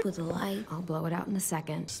 Yeah. Sleep with a light. I'll blow it out in a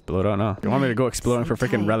second. Just blow it out now. You want me to go exploring for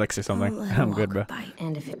freaking tight. relics or something? Don't let him I'm good, bro. walk a bite.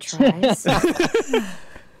 And if it tries,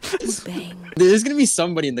 Bang. There's gonna be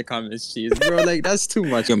somebody in the comments, cheese, bro. Like that's too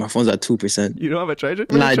much. Yo, my phone's at 2%. You don't have a charger?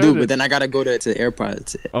 Nah, I do, but then I gotta go to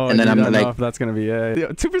AirPods. Oh, and then you I'm don't know like, if that's gonna be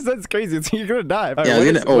 2% is crazy. You're gonna die. yeah, What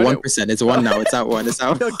it's is- gonna, what- 1%. It's 1 now. It's at 1. It's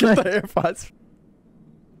out. Yo, get the AirPods.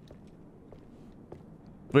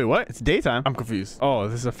 Wait, what? It's daytime. I'm confused. Oh,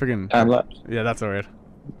 this is a freaking. Time lapse. Yeah, that's weird.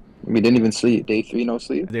 We didn't even sleep. Day 3, no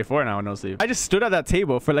sleep. Day 4 now, no sleep. I just stood at that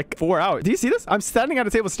table for like 4 hours. Do you see this? I'm standing at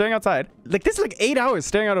a table staring outside. Like this is like 8 hours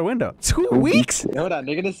staring out a window. 2 weeks? Hold on,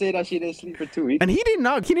 they're gonna say that she didn't sleep for 2 weeks. And he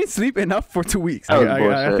didn't sleep enough for 2 weeks. That was I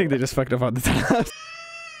bullshit. think they just fucked up on the time.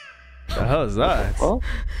 The hell is that? Well,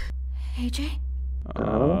 AJ,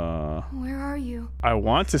 Uh, where are you? I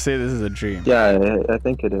want to say this is a dream. yeah, I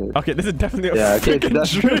think it is. Okay, this is definitely a Yeah, okay, freaking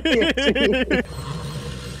that's dream.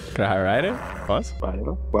 Can I ride it? Pause.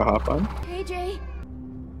 We'll hop on. AJ.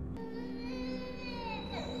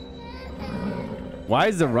 Why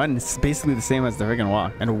is the run basically the same as the freaking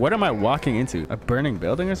walk? And what am I walking into? A burning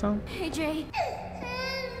building or something? AJ.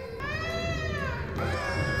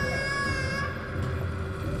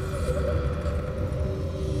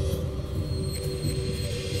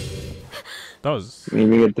 That was. We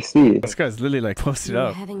didn't get to see. This guy's literally like posted You were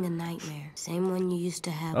up. having a nightmare. Same one you used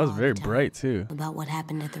to have. That was all very the time. bright too. About what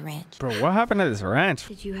happened at the ranch. Bro, what happened at this ranch?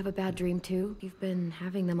 Did you have a bad dream too? You've been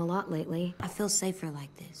having them a lot lately. I feel safer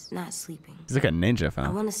like this, not sleeping. He's like a ninja I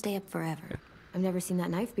fan. want to stay up forever. I've never seen that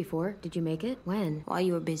knife before. Did you make it? When? While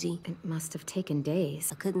you were busy, It must have taken days.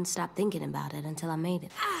 I couldn't stop thinking about it until I made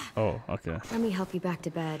it. Oh, okay. Let me help you back to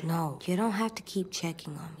bed. No, you don't have to keep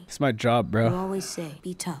checking on me. It's my job, You bro. always say,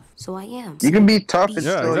 be tough. So I am. You can be tough and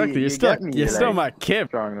Yeah, still, exactly. you You're still my kid.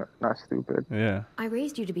 strong, not stupid. Yeah. I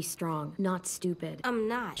raised you to be strong, not stupid. I'm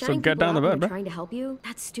not. So Shutting get people down out the when bed, I'm bro. trying to help you?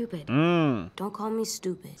 That's stupid. Don't call me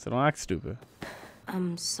stupid. So don't act stupid.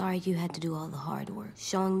 I'm sorry you had to do all the hard work.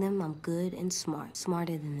 Showing them I'm good and smart.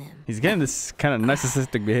 Smarter than them. He's getting this kind of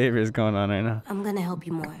narcissistic behavior is going on right now. I'm gonna help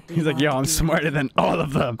you more. He's like, yo, I'm smarter than all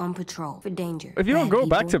of them. On patrol for danger. If you don't Bad go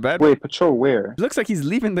back people. to bed, Wait, patrol where? it looks like he's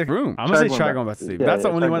leaving the room. I'm gonna say try going back to sleep. Yeah, That's the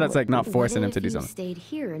yeah, only try one going that's like not What forcing him if to do you something. stayed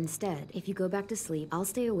here instead? If you go back to sleep, I'll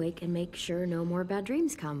stay awake and make sure no more bad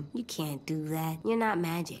dreams come. You can't do that. You're not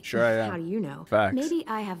magic. Sure I How am. do you know? Facts. Maybe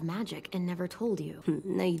I have magic and never told you.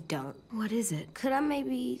 No, you don't. What is it? Could I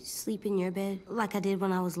maybe sleep in your bed like I did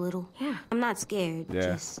when I was little? Yeah. I'm not scared. Yeah.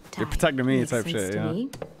 Just You're tired. protecting me Makes type sense shit, to yeah. me.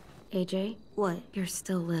 AJ, What? you're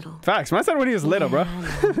still little. Facts. Man said when he was little, bro.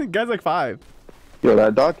 Yeah, I Guy's like 5. Yo,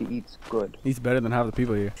 that dog eats good. He's better than half the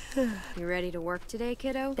people here. You ready to work today,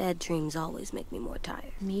 kiddo? Bad dreams always make me more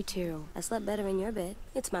tired. Me too. I slept better in your bed.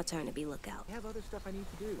 It's my turn to be lookout. I have other stuff I need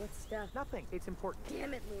to do. What stuff? Nothing. It's important.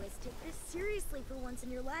 Damn it, Louis. Take this seriously for once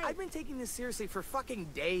in your life. I've been taking this seriously for fucking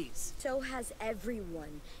days. So has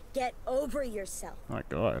everyone. Get over yourself. Oh my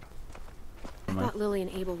god. I thought Lily and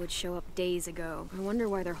Abel would show up days ago. I wonder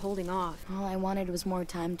why they're holding off. All I wanted was more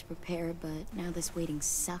time to prepare, but now this waiting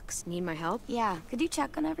sucks. Need my help? Yeah, could you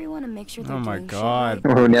check on everyone and make sure they're Oh my doing god. shit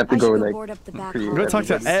right? We're gonna have to I go should like. board up the back pretty hall. Go talk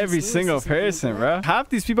to Since every Louis single isn't doing person, good. bro. Half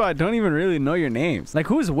these people I don't even really know your names. Like,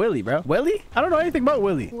 who's Willie, bro? Willie? I don't know anything about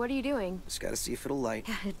Willie. What are you doing? Just gotta see if it'll light.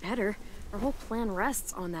 Yeah, it better. Our whole plan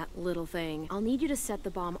rests on that little thing. I'll need you to set the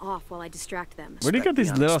bomb off while I distract them. Where do you get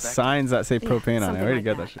these little signs that say propane on it? Where do you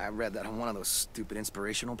get that shit? I read that on one of those stupid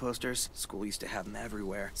inspirational posters. School used to have them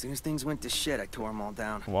everywhere. As soon as things went to shit, I tore them all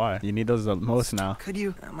down. Why? You need those the most now. Could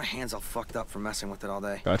you? My hand's all fucked up from messing with it all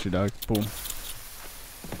day. Got you, dog. Boom.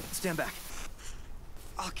 Stand back.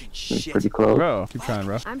 Fucking It's shit. pretty close. Bro, keep trying,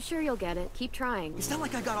 bro. I'm sure you'll get it. Keep trying. It's not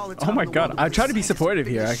like I got all the time. Oh my in the god. world I try to be scientists supportive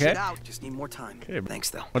figure here, this okay? shit out. Just need more time. Okay, bro.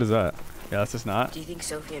 Thanks, though. What is that? Yeah, that's just not. Do you think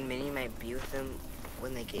Sophie and Minnie might be with them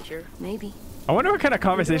when they get here? Maybe. I wonder what kind of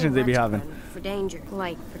conversations they be having. For danger.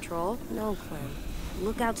 Like patrol? No, Clem.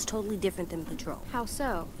 Lookout's totally different than patrol. How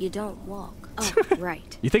so? You don't walk. Oh,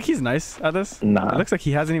 right. You think he's nice at this? Nah. It looks like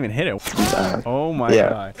he hasn't even hit it. Nah. Oh my Yeah.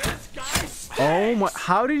 god. Oh my.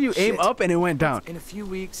 How did you aim up and it went down? In a few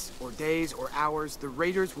weeks, or days, or hours, the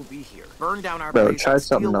raiders will be here. Burn down our Bro, place, try and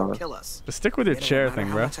something steal or else. kill us. Just stick with your It don't chair matter thing,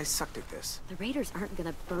 how bro. much I sucked at this. The raiders aren't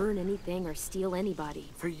gonna burn anything or steal anybody.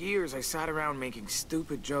 For years, I sat around making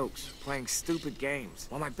stupid jokes, playing stupid games,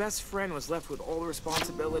 while my best friend was left with all the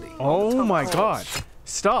responsibility. all the Oh tough my calls, god. all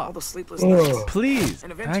Stop. the sleepless nights. Please.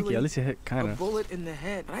 And Thank you. eventually, At least you hit a kind of. bullet in the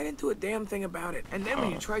head. And I didn't do a damn thing about it. And then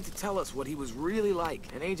when you tried to tell us what he was really like,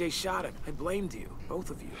 and AJ shot him, I blamed you, both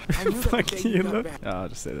of you. I knew that the Fuck day you, you got look. back. I'll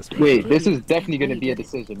just say this. Wait, this is definitely gonna be a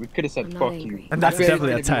decision. We could have said I'm not fuck angry. you. And that's We're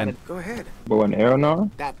definitely a gonna be 10. Go ahead. But an arrow now?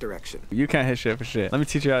 That direction. You can't hit shit for shit. Let me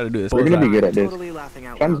teach you how to do this. We're gonna be good at this. Totally laughing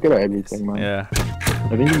out Sam's loud. good at everything, man. Yeah.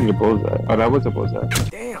 I think you need a bullseye. Oh, that was a bullseye.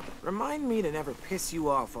 Damn. Remind me to never piss you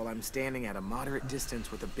off while I'm standing at a moderate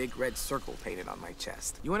distance with a big red circle painted on my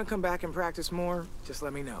chest. You want to come back and practice more? Just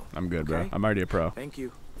let me know. I'm good, bro. Okay? I'm already a pro. Thank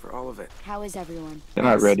you for all of it. How is everyone? They're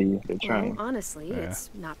not ready. They're Well, trying. honestly, Yeah. it's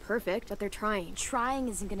not perfect, but they're trying. Trying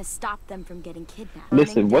isn't gonna stop them from getting kidnapped.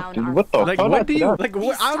 Listen, Burning what down our the Like, fuck? what do you like? They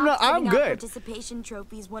What? I'm not. stopped I'm giving out good. participation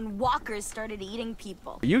trophies when walkers started eating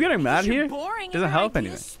people. Are you getting mad You're here? boring and Doesn't your help idea's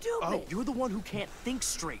anything. Stupid. Oh, you're the one who can't think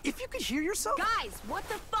straight. If you could hear yourself. Guys, what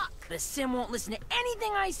the fuck? The sim won't listen to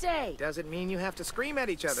anything I say. Doesn't mean you have to scream at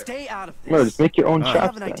each other. Stay out of this. Bro, just make your own I traps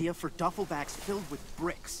have an then. idea for duffel bags filled with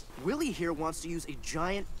bricks. Willie here wants to use a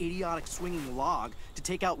giant, idiotic swinging log to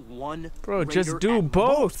take out one. Bro, just raider do at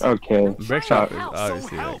both. Okay. Brick shot is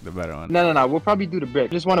obviously like the better one. No. We'll probably do the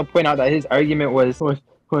brick. Just want to point out that his argument was.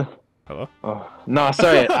 Hello? Oh, no,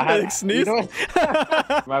 sorry. I had Sneeze? You know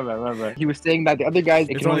what? my bad. He was saying that the other guys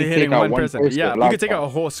they It's can only only hitting take out one one person. person. Yeah, you log could take chop. out a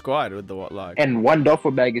whole squad with the log. And one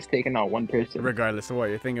duffel bag is taking out one person. Regardless of what,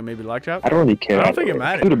 you're thinking maybe lock chop? I don't really care. I don't think it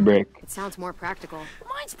matters. Do the brick. It sounds more practical.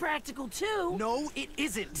 Mine's practical too. No, it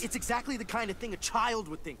isn't. It's exactly the kind of thing a child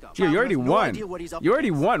would think of. Yeah, you Child already has no won. idea what he's up You already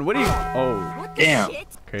against. won. What are you? Oh, What the Damn. shit?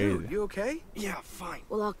 crazy. Dude, you okay? Yeah, fine.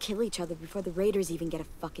 We'll all kill each other before the raiders even get a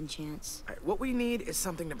fucking chance. All right, what we need is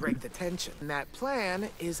something to break the tension. And that plan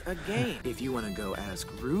is a game. If you want to go ask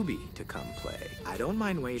Ruby to come play, I don't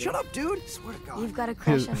mind waiting. Shut up, dude. Swear to God. You've got a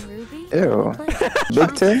crush on Ruby? Ew. Play.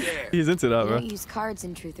 Big Tim? He's into that, You bro. don't use cards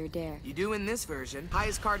in Truth or Dare. You do in this version.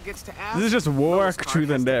 Highest card gets to ask. This is just war, lowest card truth,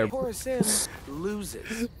 has and to dare. pay. Poor Sim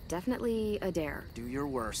loses. Definitely a dare. Do your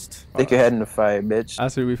worst. Stick your head in the fire, bitch.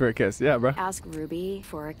 Ask Ruby for a kiss. Yeah, bro. Ask Ruby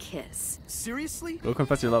for a kiss. Seriously? Go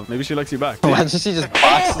confess your love. Maybe she likes you back. Why did she just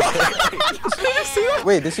box it?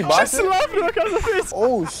 Wait, did she box it? slapped her across the face.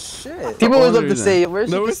 Oh shit. People always love to say, where's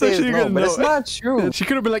she No, can it's say actually is no, good. but No. it's not true. She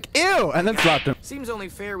could have been like, ew, and then slapped him. Seems only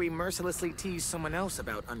fair we mercilessly tease someone else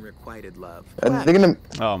about unrequited love. They're gonna.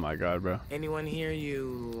 Oh my god, bro. Anyone here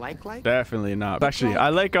you like? Definitely not. Actually, I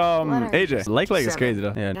like AJ. Like is crazy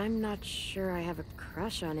though. Yeah. I'm not sure I have a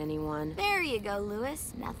crush on anyone. There you go,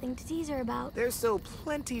 Louis. Nothing to tease her about. There's still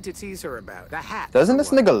plenty to tease her about. The hat. Doesn't for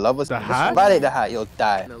this one. nigga love us? The hat? Violate the hat, you'll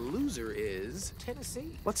die. And the loser is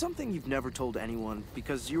Tennessee. What's something you've never told anyone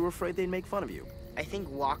because you were afraid they'd make fun of you? I think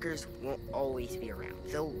walkers won't always be around.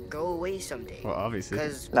 They'll go away someday. Well, obviously.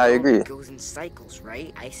 Because I agree. it goes in cycles,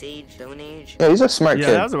 right? Ice Age, Stone Age. Yeah, he's a smart kid.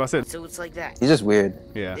 Yeah, that was about it. So it's like that. He's just weird.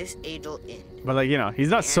 Yeah. This age will end. But like, you know, he's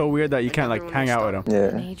not so weird that you can't like hang out with him.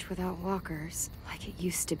 Yeah. An age without walkers, like it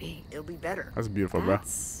used to be. It'll be better. That's beautiful, bro.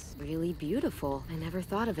 That's really beautiful. I never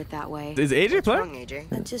thought of it that way. Is AJ playing? AJ?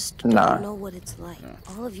 I just Nah. don't know what it's like.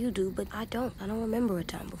 All of you do, but I don't. I don't remember a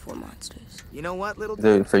time before monsters. You know what, little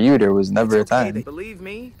Dude, for you, there was never a It's okay. time. Believe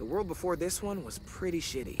me, the world before this one was pretty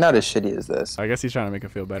shitty. Not as shitty as this. I guess he's trying to make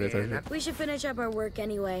it feel better. type shit. We should finish up our work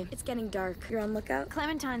anyway. It's getting dark. You're on lookout?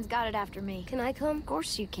 Clementine's got it after me. Can I come? Of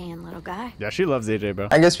course you can, little guy. Yeah, she loves AJ, bro.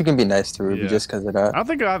 I guess we can be nice to Ruby Yeah. just because of I that. don't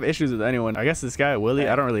think I have issues with anyone. I guess this guy, Willie,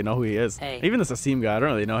 I don't really know who he is. Hey. Even this Asim guy, I don't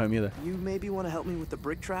really know him either. You maybe want to help me with the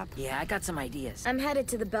brick trap? Yeah, I got some ideas. I'm headed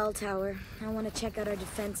to the bell tower. I want to check out our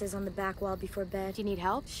defenses on the back wall before bed. Do you need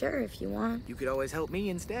help? Sure, if you want. You could always help me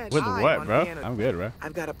instead. With Hi, what, I'm bro? Hannah. I'm good, bro.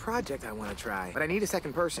 I've got a project I want to try, but I need a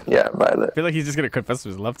second person. Yeah, Violet. I feel like he's just gonna confess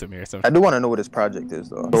his love to me or I something. do want to know what his project is,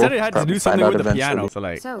 though. He said he had to Probably do find something out with the eventually. piano, so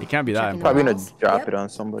like, So, he can't be that checking important. Probably Walls? gonna drop Yep. it on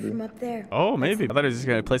somebody. From up there. Oh, maybe. I thought he was just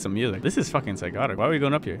gonna play some music. This is fucking psychotic. Why are we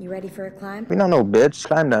going up here? You ready for a climb? We don't know, bitch.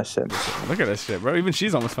 Climb that shit. Look at this shit, bro. Even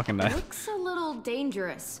she's almost fucking nice. Looks a little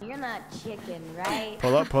dangerous. You're not chicken, right?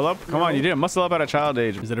 Pull up, pull up. Come on, you didn't muscle up at a child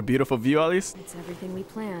age. Is it a beautiful view, at least? It's everything we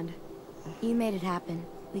planned. You made it happen.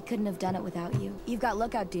 We couldn't have done it without you. You've got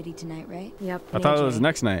lookout duty tonight, right? Yep. I thought it was AJ,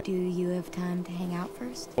 next night. Do you have time to hang out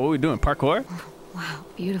first? What are we doing? Parkour? Wow,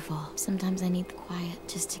 beautiful. Sometimes I need the quiet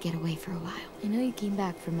just to get away for a while. I know you came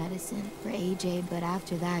back for medicine, for AJ, but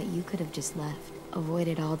after that, you could have just left.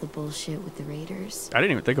 Avoided all the bullshit with the Raiders. I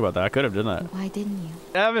didn't even think about that. I could have done that. Why didn't you?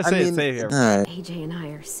 I haven't said it's safe here. Alright. AJ and I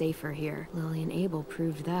are safer here. Lily and Abel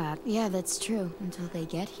proved that. Yeah, that's true. Until they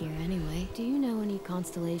get here, anyway. Do you know any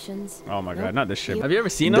constellations? Oh my god, Nope. not this shit. You- Have you ever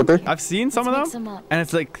seen them? Dipper? I've seen some Let's of make them, some up. and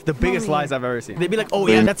it's like the biggest Come on, lies I've ever seen. They'd be like, oh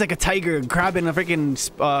yeah, that's like a tiger grabbing a freaking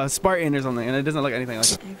Spartan or something, and it doesn't look anything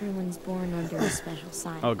like it. Everyone's born under a special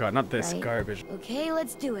sign. Oh god, not this Right? garbage. Okay,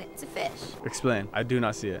 let's do it. It's a fish. Explain. I do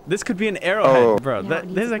not see it. This could be an arrowhead, Oh. bro. Now it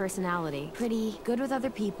needs This is a like personality. Pretty, good with other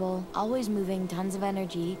people, always moving, tons of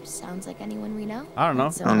energy. Sounds like anyone we know? I don't know.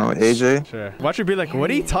 Not so I don't know, much. AJ. Sure. Watch her be like, what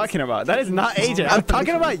are you talking about? That is not AJ. I'm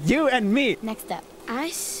talking about you and me. Next up. I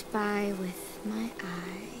spy with my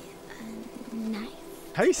eye a knife.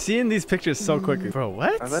 How are you seeing these pictures so quickly? Bro,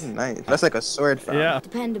 what? Oh, that's nice. That's like a sword fam. Yeah.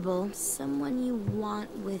 Dependable. Someone you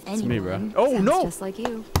want with anyone. me, bro. Oh, Sounds no. Just like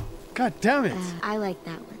you. God damn it. I like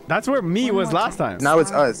that one. That's where me One was more last time. Now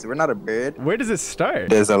it's us. We're not a bird. Where does it start?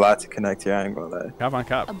 There's a lot to connect here. I ain't gonna lie. Cap on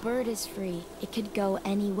cap. A bird is free. It could go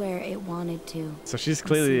anywhere it wanted to. So she's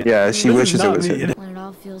clearly... Yeah, she This is wishes it not was me. him. When it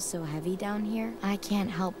all feels so heavy down here, I can't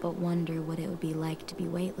help but wonder what it would be like to be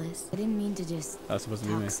weightless. I didn't mean to just That's supposed to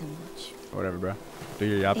be me. talk so much. Whatever, bro. Do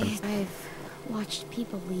your yapping. I've watched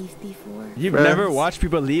people leave before. You've Bruh. never watched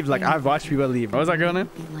people leave like I've watched people leave. What was that girl name?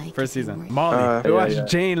 Be like First if you season. weren't- Molly. You yeah, watched yeah.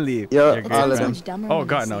 Jane leave. Yeah, You're a It great all of sounds them. fan. much dumber Oh when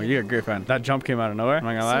god, you no, say you're a it. great fan. That jump came out of nowhere. I'm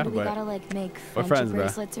not gonna lie, So do we but gotta like make We're friendship friends, bruh.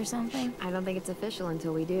 bracelets or something? I don't think it's official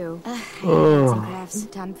until we do. Arts and crafts.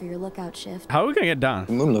 Time for your lookout shift. how are we gonna get down?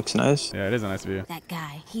 The moon looks nice. Yeah, it is a nice view. That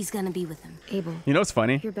guy, he's gonna be with him. Abel. You know what's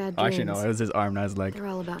funny? Your bad Actually, no, dreams. it was his arm, not his leg. They're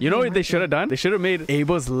all about You know him, what they aren't should have done? They should have made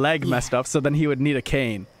Abel's leg messed up, so then he would need a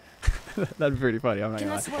cane. That'd be pretty funny. I'm not Can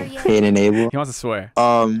gonna I lie. swear yet? Cain and Abel. He wants to swear.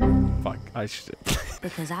 Fuck. I should.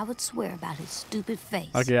 Because I would swear about his stupid face.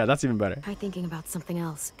 Okay, yeah, that's even better. Try thinking about something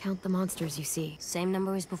else. Count the monsters you see. Same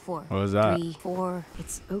number as before. What was that? 3, 4.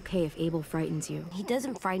 It's okay if Abel frightens you. He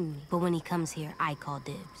doesn't frighten me, but when he comes here, I call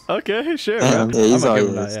dibs. Okay, sure. Damn, man. yeah, he's I'm all gonna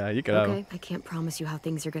give him ears. that. Yeah, you could have him. Okay, I can't promise you how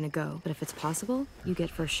things are gonna go, but if it's possible, you get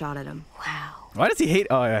first shot at him. Wow. Why does he hate?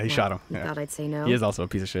 Oh yeah, he shot him. You Yeah. thought I'd say no? He is also a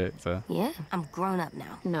piece of shit. So Yeah, I'm grown up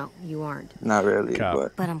now, No, you aren't. Not really, Cap.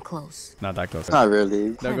 but but I'm close. not that close. not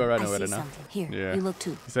really. Don't go right I over see there now. something. Here, Yeah. you look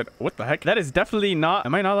too. He said, "What the heck? That is definitely not.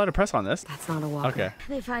 Am I not allowed to press on this?" That's not a walker. Okay.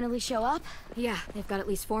 They finally show up? Yeah, they've got at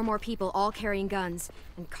least 4 more people all carrying guns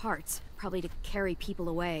and carts, probably to carry people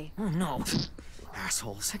away. Oh no.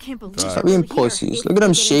 Assholes. I can't believe Stop being pussies. Look at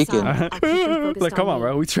them shaking. Like, come on,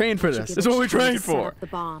 bro. We trained for this. This is what we trained for. The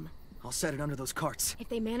bomb. I'll set it under those carts. If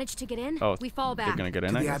they manage to get in, Oh, we fall they're back. gonna get To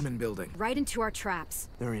in. I the guess. admin building. Right into our traps.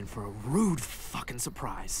 They're in for a rude fucking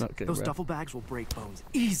surprise. Okay, those bro. duffel bags will break bones.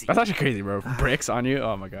 Easy. That's actually crazy, bro. Bricks on you.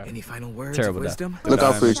 Oh my god. Any final words Terrible of death. wisdom? Look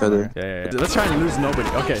out for each other. Yeah. Let's try and lose nobody.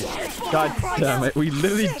 Okay. God damn it. We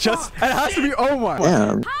literally just. It has to be Omar.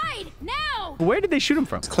 Damn. Hide now! Where did they shoot him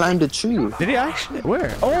from? Climb the tree. Did he actually?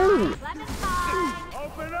 Where? Oh!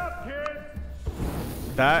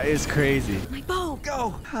 That is crazy. My bow!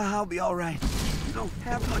 Go. I'll be all right.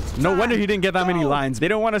 No wonder he didn't get that many lines. They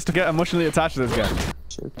don't want us to get emotionally attached to this guy.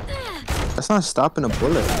 Shit. That's not stopping a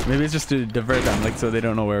bullet. Maybe it's just to divert them, like, so they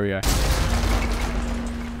don't know where we are.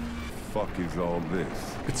 Fuck is all this?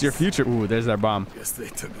 It's your future. Ooh, there's that bomb. Guess they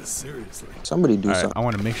took us seriously. Somebody do Alright, something. I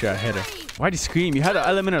want to make sure I hit her. Why'd you scream? You had the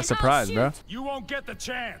element of surprise, bro. You won't get the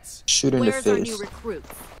chance. Shoot in Where's the our face. new recruit?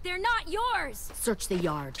 They're not yours. Search the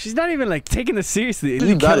yard. She's not even like taking this seriously. You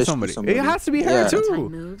You gotta kill shoot somebody. somebody. It has to be her Yeah. Time too.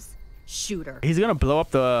 moves. Shoot her. He's gonna blow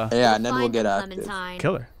up the Yeah, and then we'll Find get them, active. Clementine.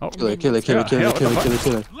 kill her. Oh, Kill her, kill her, kill her, kill her, Yeah, kill her, what kill the her,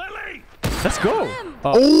 kill her. Lily! let's go.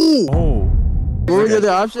 Oh! Oh. What were the other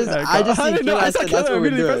options? Yeah, I just I see didn't know. kill. I I saw said kill, that's I what we're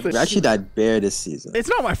really doing. pressed it. We actually died bare this season. It's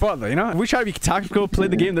not my fault though, you know? We try to be tactical, play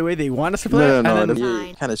the game the way they want us to play. No, and then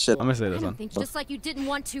that's kind of shit. I'm gonna say this one. Just like you didn't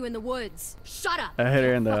want to in the woods. Shut up. I hit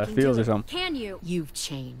her in the Fucking fields do or it. something. Can you? You've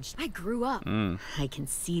changed. I grew up. I can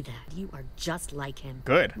see that. You are just like him.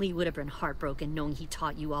 Good. Lee would have been heartbroken knowing he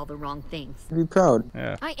taught you all the wrong things. Be proud.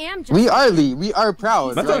 Yeah. I am just We are Lee. We are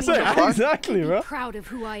proud. That's what I'm saying. Exactly, bro. proud of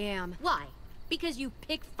who I am. Why? Because you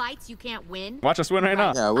pick fights you can't win? Watch us win right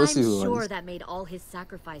now. Yeah, we'll see who I'm sure wins. that made all his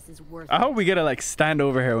sacrifices worth I hope we get to like stand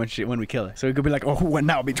over her when we kill her. So it could be like, oh, who won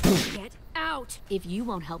now, bitch? Get out. If you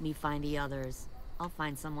won't help me find the others, I'll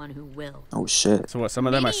find someone who will. Oh shit. So what, some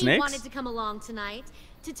of them are Minnie snakes? wanted to come along tonight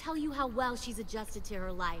to tell you how well she's adjusted to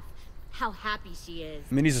her life, how happy she is.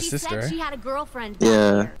 Minnie's a she sister, said right? she had a girlfriend back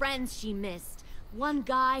Yeah. here, friends she missed, one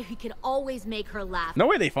guy who could always make her laugh, No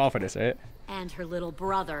way they fall for this, right? and her little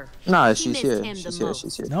brother. Nah, She she's missed here. him the She's here. most.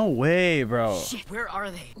 She's here. No way, bro. Shit, where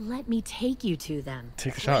are they? Let me take you to them.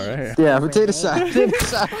 Take the shot right here. Yeah, but take the shot. Take the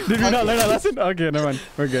shot. Did we not learn that lesson? Okay, never mind.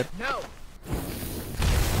 We're good. No.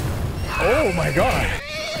 Oh my god.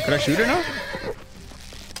 Could I shoot her now?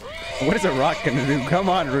 What is a rock gonna do? Come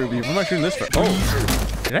on, Ruby. What am I shooting this for?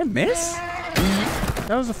 Oh. Did I miss?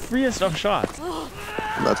 That was the freest of shots.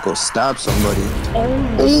 Let's go stab somebody.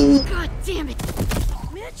 Oh. God damn it.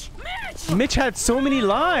 Mitch! Mitch! Mitch had so many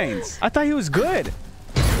lines. I thought he was good.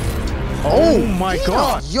 Oh my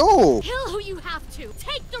god. Yo. Kill who you have to.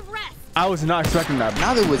 Take the rest. I was not expecting that.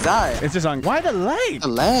 Neither was I. It's just on. Why the leg? The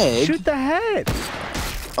leg. Shoot the head.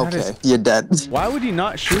 Okay, you're dead. Why would he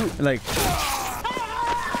not shoot? Like,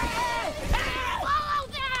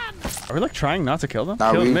 are we like trying not to kill them?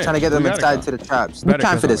 Nah, Kill we're Mitch. trying to get We them gotta inside kill to the traps. We We better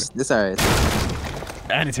time for kill this. This alright.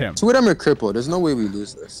 And it's him. Two of them are crippled. There's no way we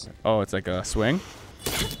lose this. Oh, it's like a swing.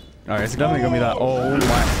 All right, it's definitely gonna be that. Oh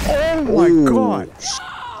my god.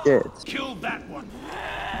 Shit. Kill that one.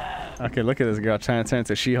 Okay, look at this girl trying to turn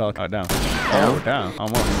into She-Hulk. Oh, down. Oh, down.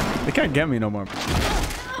 Almost. They can't get me no more.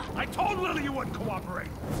 I told Lily you wouldn't cooperate.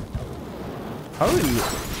 How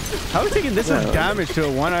are we taking this much damage to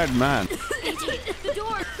a one-eyed man? The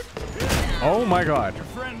door. Oh my god. Your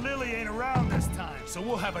friend Lily ain't around this time, so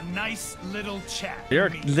we'll have a nice little chat. You're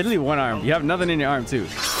literally one arm. You have nothing in your arm too.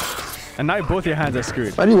 And now both your hands are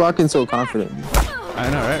screwed. Why are you walking so confident? I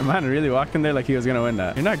know, right? Man really walked in there like he was gonna win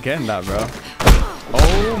that. You're not getting that, bro.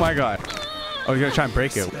 Oh my god. Oh, you're gonna try and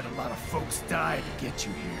break it. Let a lot of folks die to get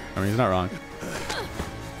you here. I mean, he's not wrong.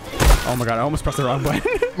 Oh my god, I almost pressed the wrong button.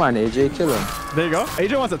 Come on, AJ, kill him. There you go.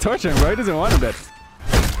 AJ wants to torture him, bro. He doesn't want him dead.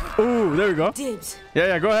 Ooh, there we go. Dibs.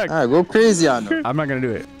 Yeah, go ahead. Alright, go crazy on him. I'm not gonna do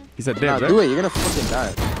it. He said Nah, dibs, do right? it. You're gonna fucking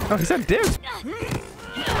die. Oh, he said dibs.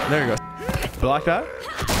 There you go. Block that.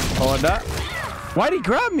 Hold that. Why'd he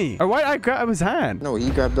grab me? Or why'd I grab his hand? No, he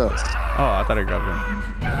grabbed us. Oh, I thought I grabbed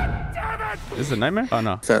him. Is this a nightmare? Oh,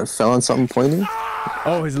 no. Fell on something pointing?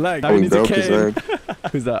 Oh, his leg. Oh, he broke his leg.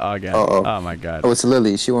 Who's that? Oh, again. Uh-oh. Oh, my God. Oh, it's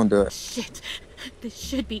Lily. She won't do it. Shit. This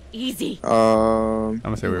should be easy. I'm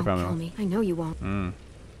gonna say we're Kill family. me. I know you won't.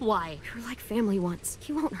 Why? You're like family once.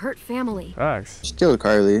 You won't hurt family. Facts. She killed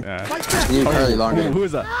Carly. Yeah. You need Carly longer. Who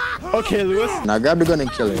is that? Okay, Lewis. Now grab the gun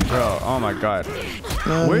and kill him. Bro, oh my god.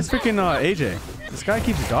 Where's freaking AJ? This guy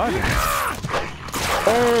keeps dodging.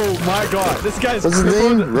 Oh my god. This guy's What's his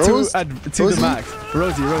name? Rose? to the max.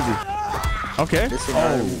 Rosie. Okay.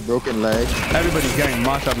 Broken leg. Everybody's getting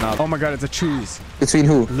mocked up now. Oh my god, it's a choose. Between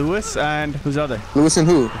who? Lewis and who's the other? Lewis and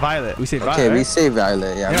who? Violet. We say Violet. Okay, we right? say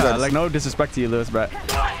Violet. Yeah, Yeah, like no disrespect to you, Lewis, but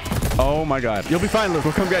oh my god. You'll be fine, Lewis.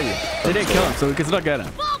 We'll come get you. They didn't kill him, so we can still get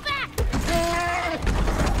him.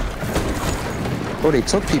 Oh, they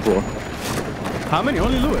took people. How many?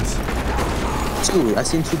 Only Lewis. Two. I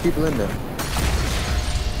seen two people in there.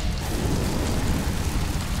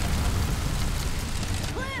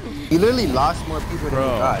 He literally lost more people than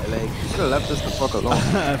he got. Like, he should have left us the fuck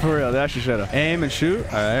alone. For real, they actually should have. Aim and shoot.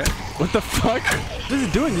 All right. What the fuck? This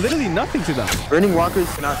is doing literally nothing to them. Burning walkers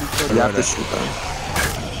cannot be killed. You have to shoot them.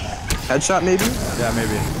 Headshot, maybe? Yeah,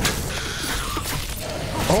 maybe.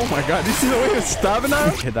 Oh my god, do you see the way he's stabbing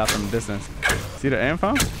at him? Hit that from a distance. See the aim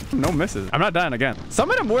found? No misses. I'm not dying again. Some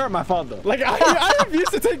of them weren't my fault though. Like I refuse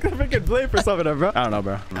to take the freaking blame for some of them, bro. I don't know,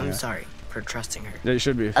 bro. I'm sorry for trusting her. Yeah, you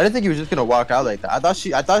should be. I didn't think he was just gonna walk out like that. I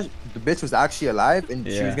thought the bitch was actually alive and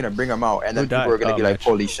she was gonna bring him out, and then people were gonna be like,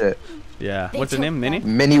 holy shit. Yeah. What's her name? Minnie?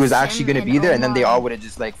 Minnie was actually gonna be there, and then they all would have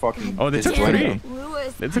just like fucking. Oh, they took disjoined 3. him.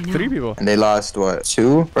 They took 3 people. And they lost what,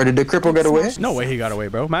 2? Or did the cripple get away? No way he got away,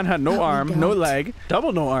 bro. Man had no arm, no leg,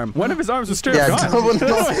 double no arm. One of his arms was straight up gone.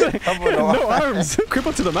 Double no arms.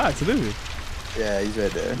 Crippled to the max, literally. Yeah, he's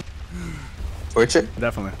right there. Torch it?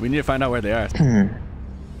 Definitely. We need to find out where they are.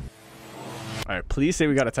 All right, please say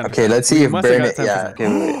we got a 10%. Okay, let's see if Burnett. Yeah, okay,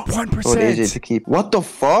 wait. 1%. Oh, AJ to keep. What the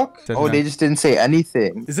fuck? Oh, they just didn't say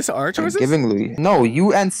anything. Is this our choices? Giving Louis. No,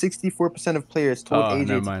 you and 64% of players told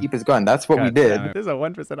AJ to keep his gun. That's what we did. This is a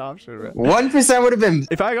 1% option, bro. 1% would have been.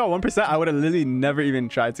 If I got 1%, I would have literally never even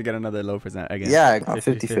tried to get another low percent again. Yeah, I got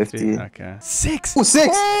 50-50. Okay. 6. Oh,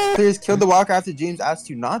 6. Players killed the walker after James asked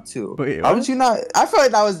you not to. Wait, why would you not? I feel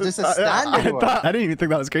like that was just a standard one. I didn't even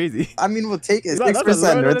think that was crazy. I mean, we'll take it.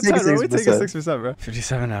 6%. We'll take it 6%, bro.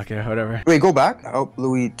 57. Okay, whatever. Wait, go back. Oh,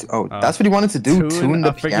 Louis. Oh, that's what he wanted to do. Tune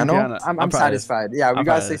the piano. I'm satisfied. Yeah, we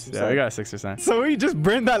got 6%. Yeah, we got 6%. So we just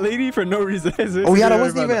burned that lady for no reason. Oh yeah, that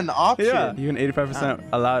wasn't even an option. Yeah, even 85%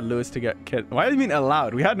 allowed Lewis to get killed. Why do you mean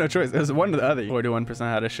allowed? We had no choice. It was one or the other. 41%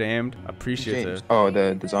 had ashamed, appreciative. Oh,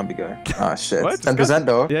 the zombie guy. Ah, shit. What? 10%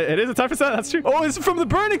 though. Yeah, it is a 10%. That's true. Oh, it's from the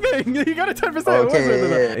burning thing. You got a 10%.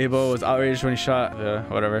 Okay. Abel was outraged when he shot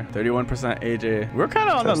whatever. 31% AJ. We're kind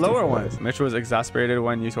of on the lower ones. Mitch was exasperated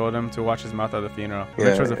when you told him to watch his mouth at the funeral.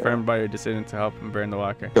 Mitch was affirmed by your decision to help him burn the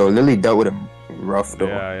walker. Yo, Lily dealt with him rough though.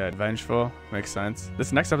 Yeah. Vengeful. Makes sense.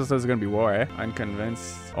 This next episode is gonna be war, eh?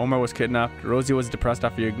 Unconvinced. Omar was kidnapped. Rosie was depressed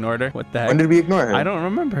after you ignored her. What the heck? When did we ignore her? I don't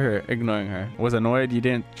remember her ignoring her. Was annoyed you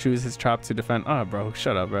didn't choose his trap to defend. Oh, bro,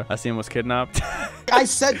 shut up, bro. Asim was kidnapped. I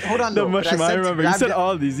said, hold on. The mushroom. I remember. You said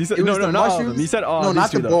all of these. You said no, not all of them. You said all. No,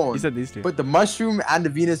 not the bone. You said these 2. But the mushroom and the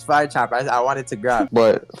Venus flytrap, I wanted to grab.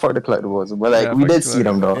 But fuck the collectibles. But like, we did see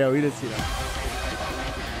them though. Yeah, we did see them.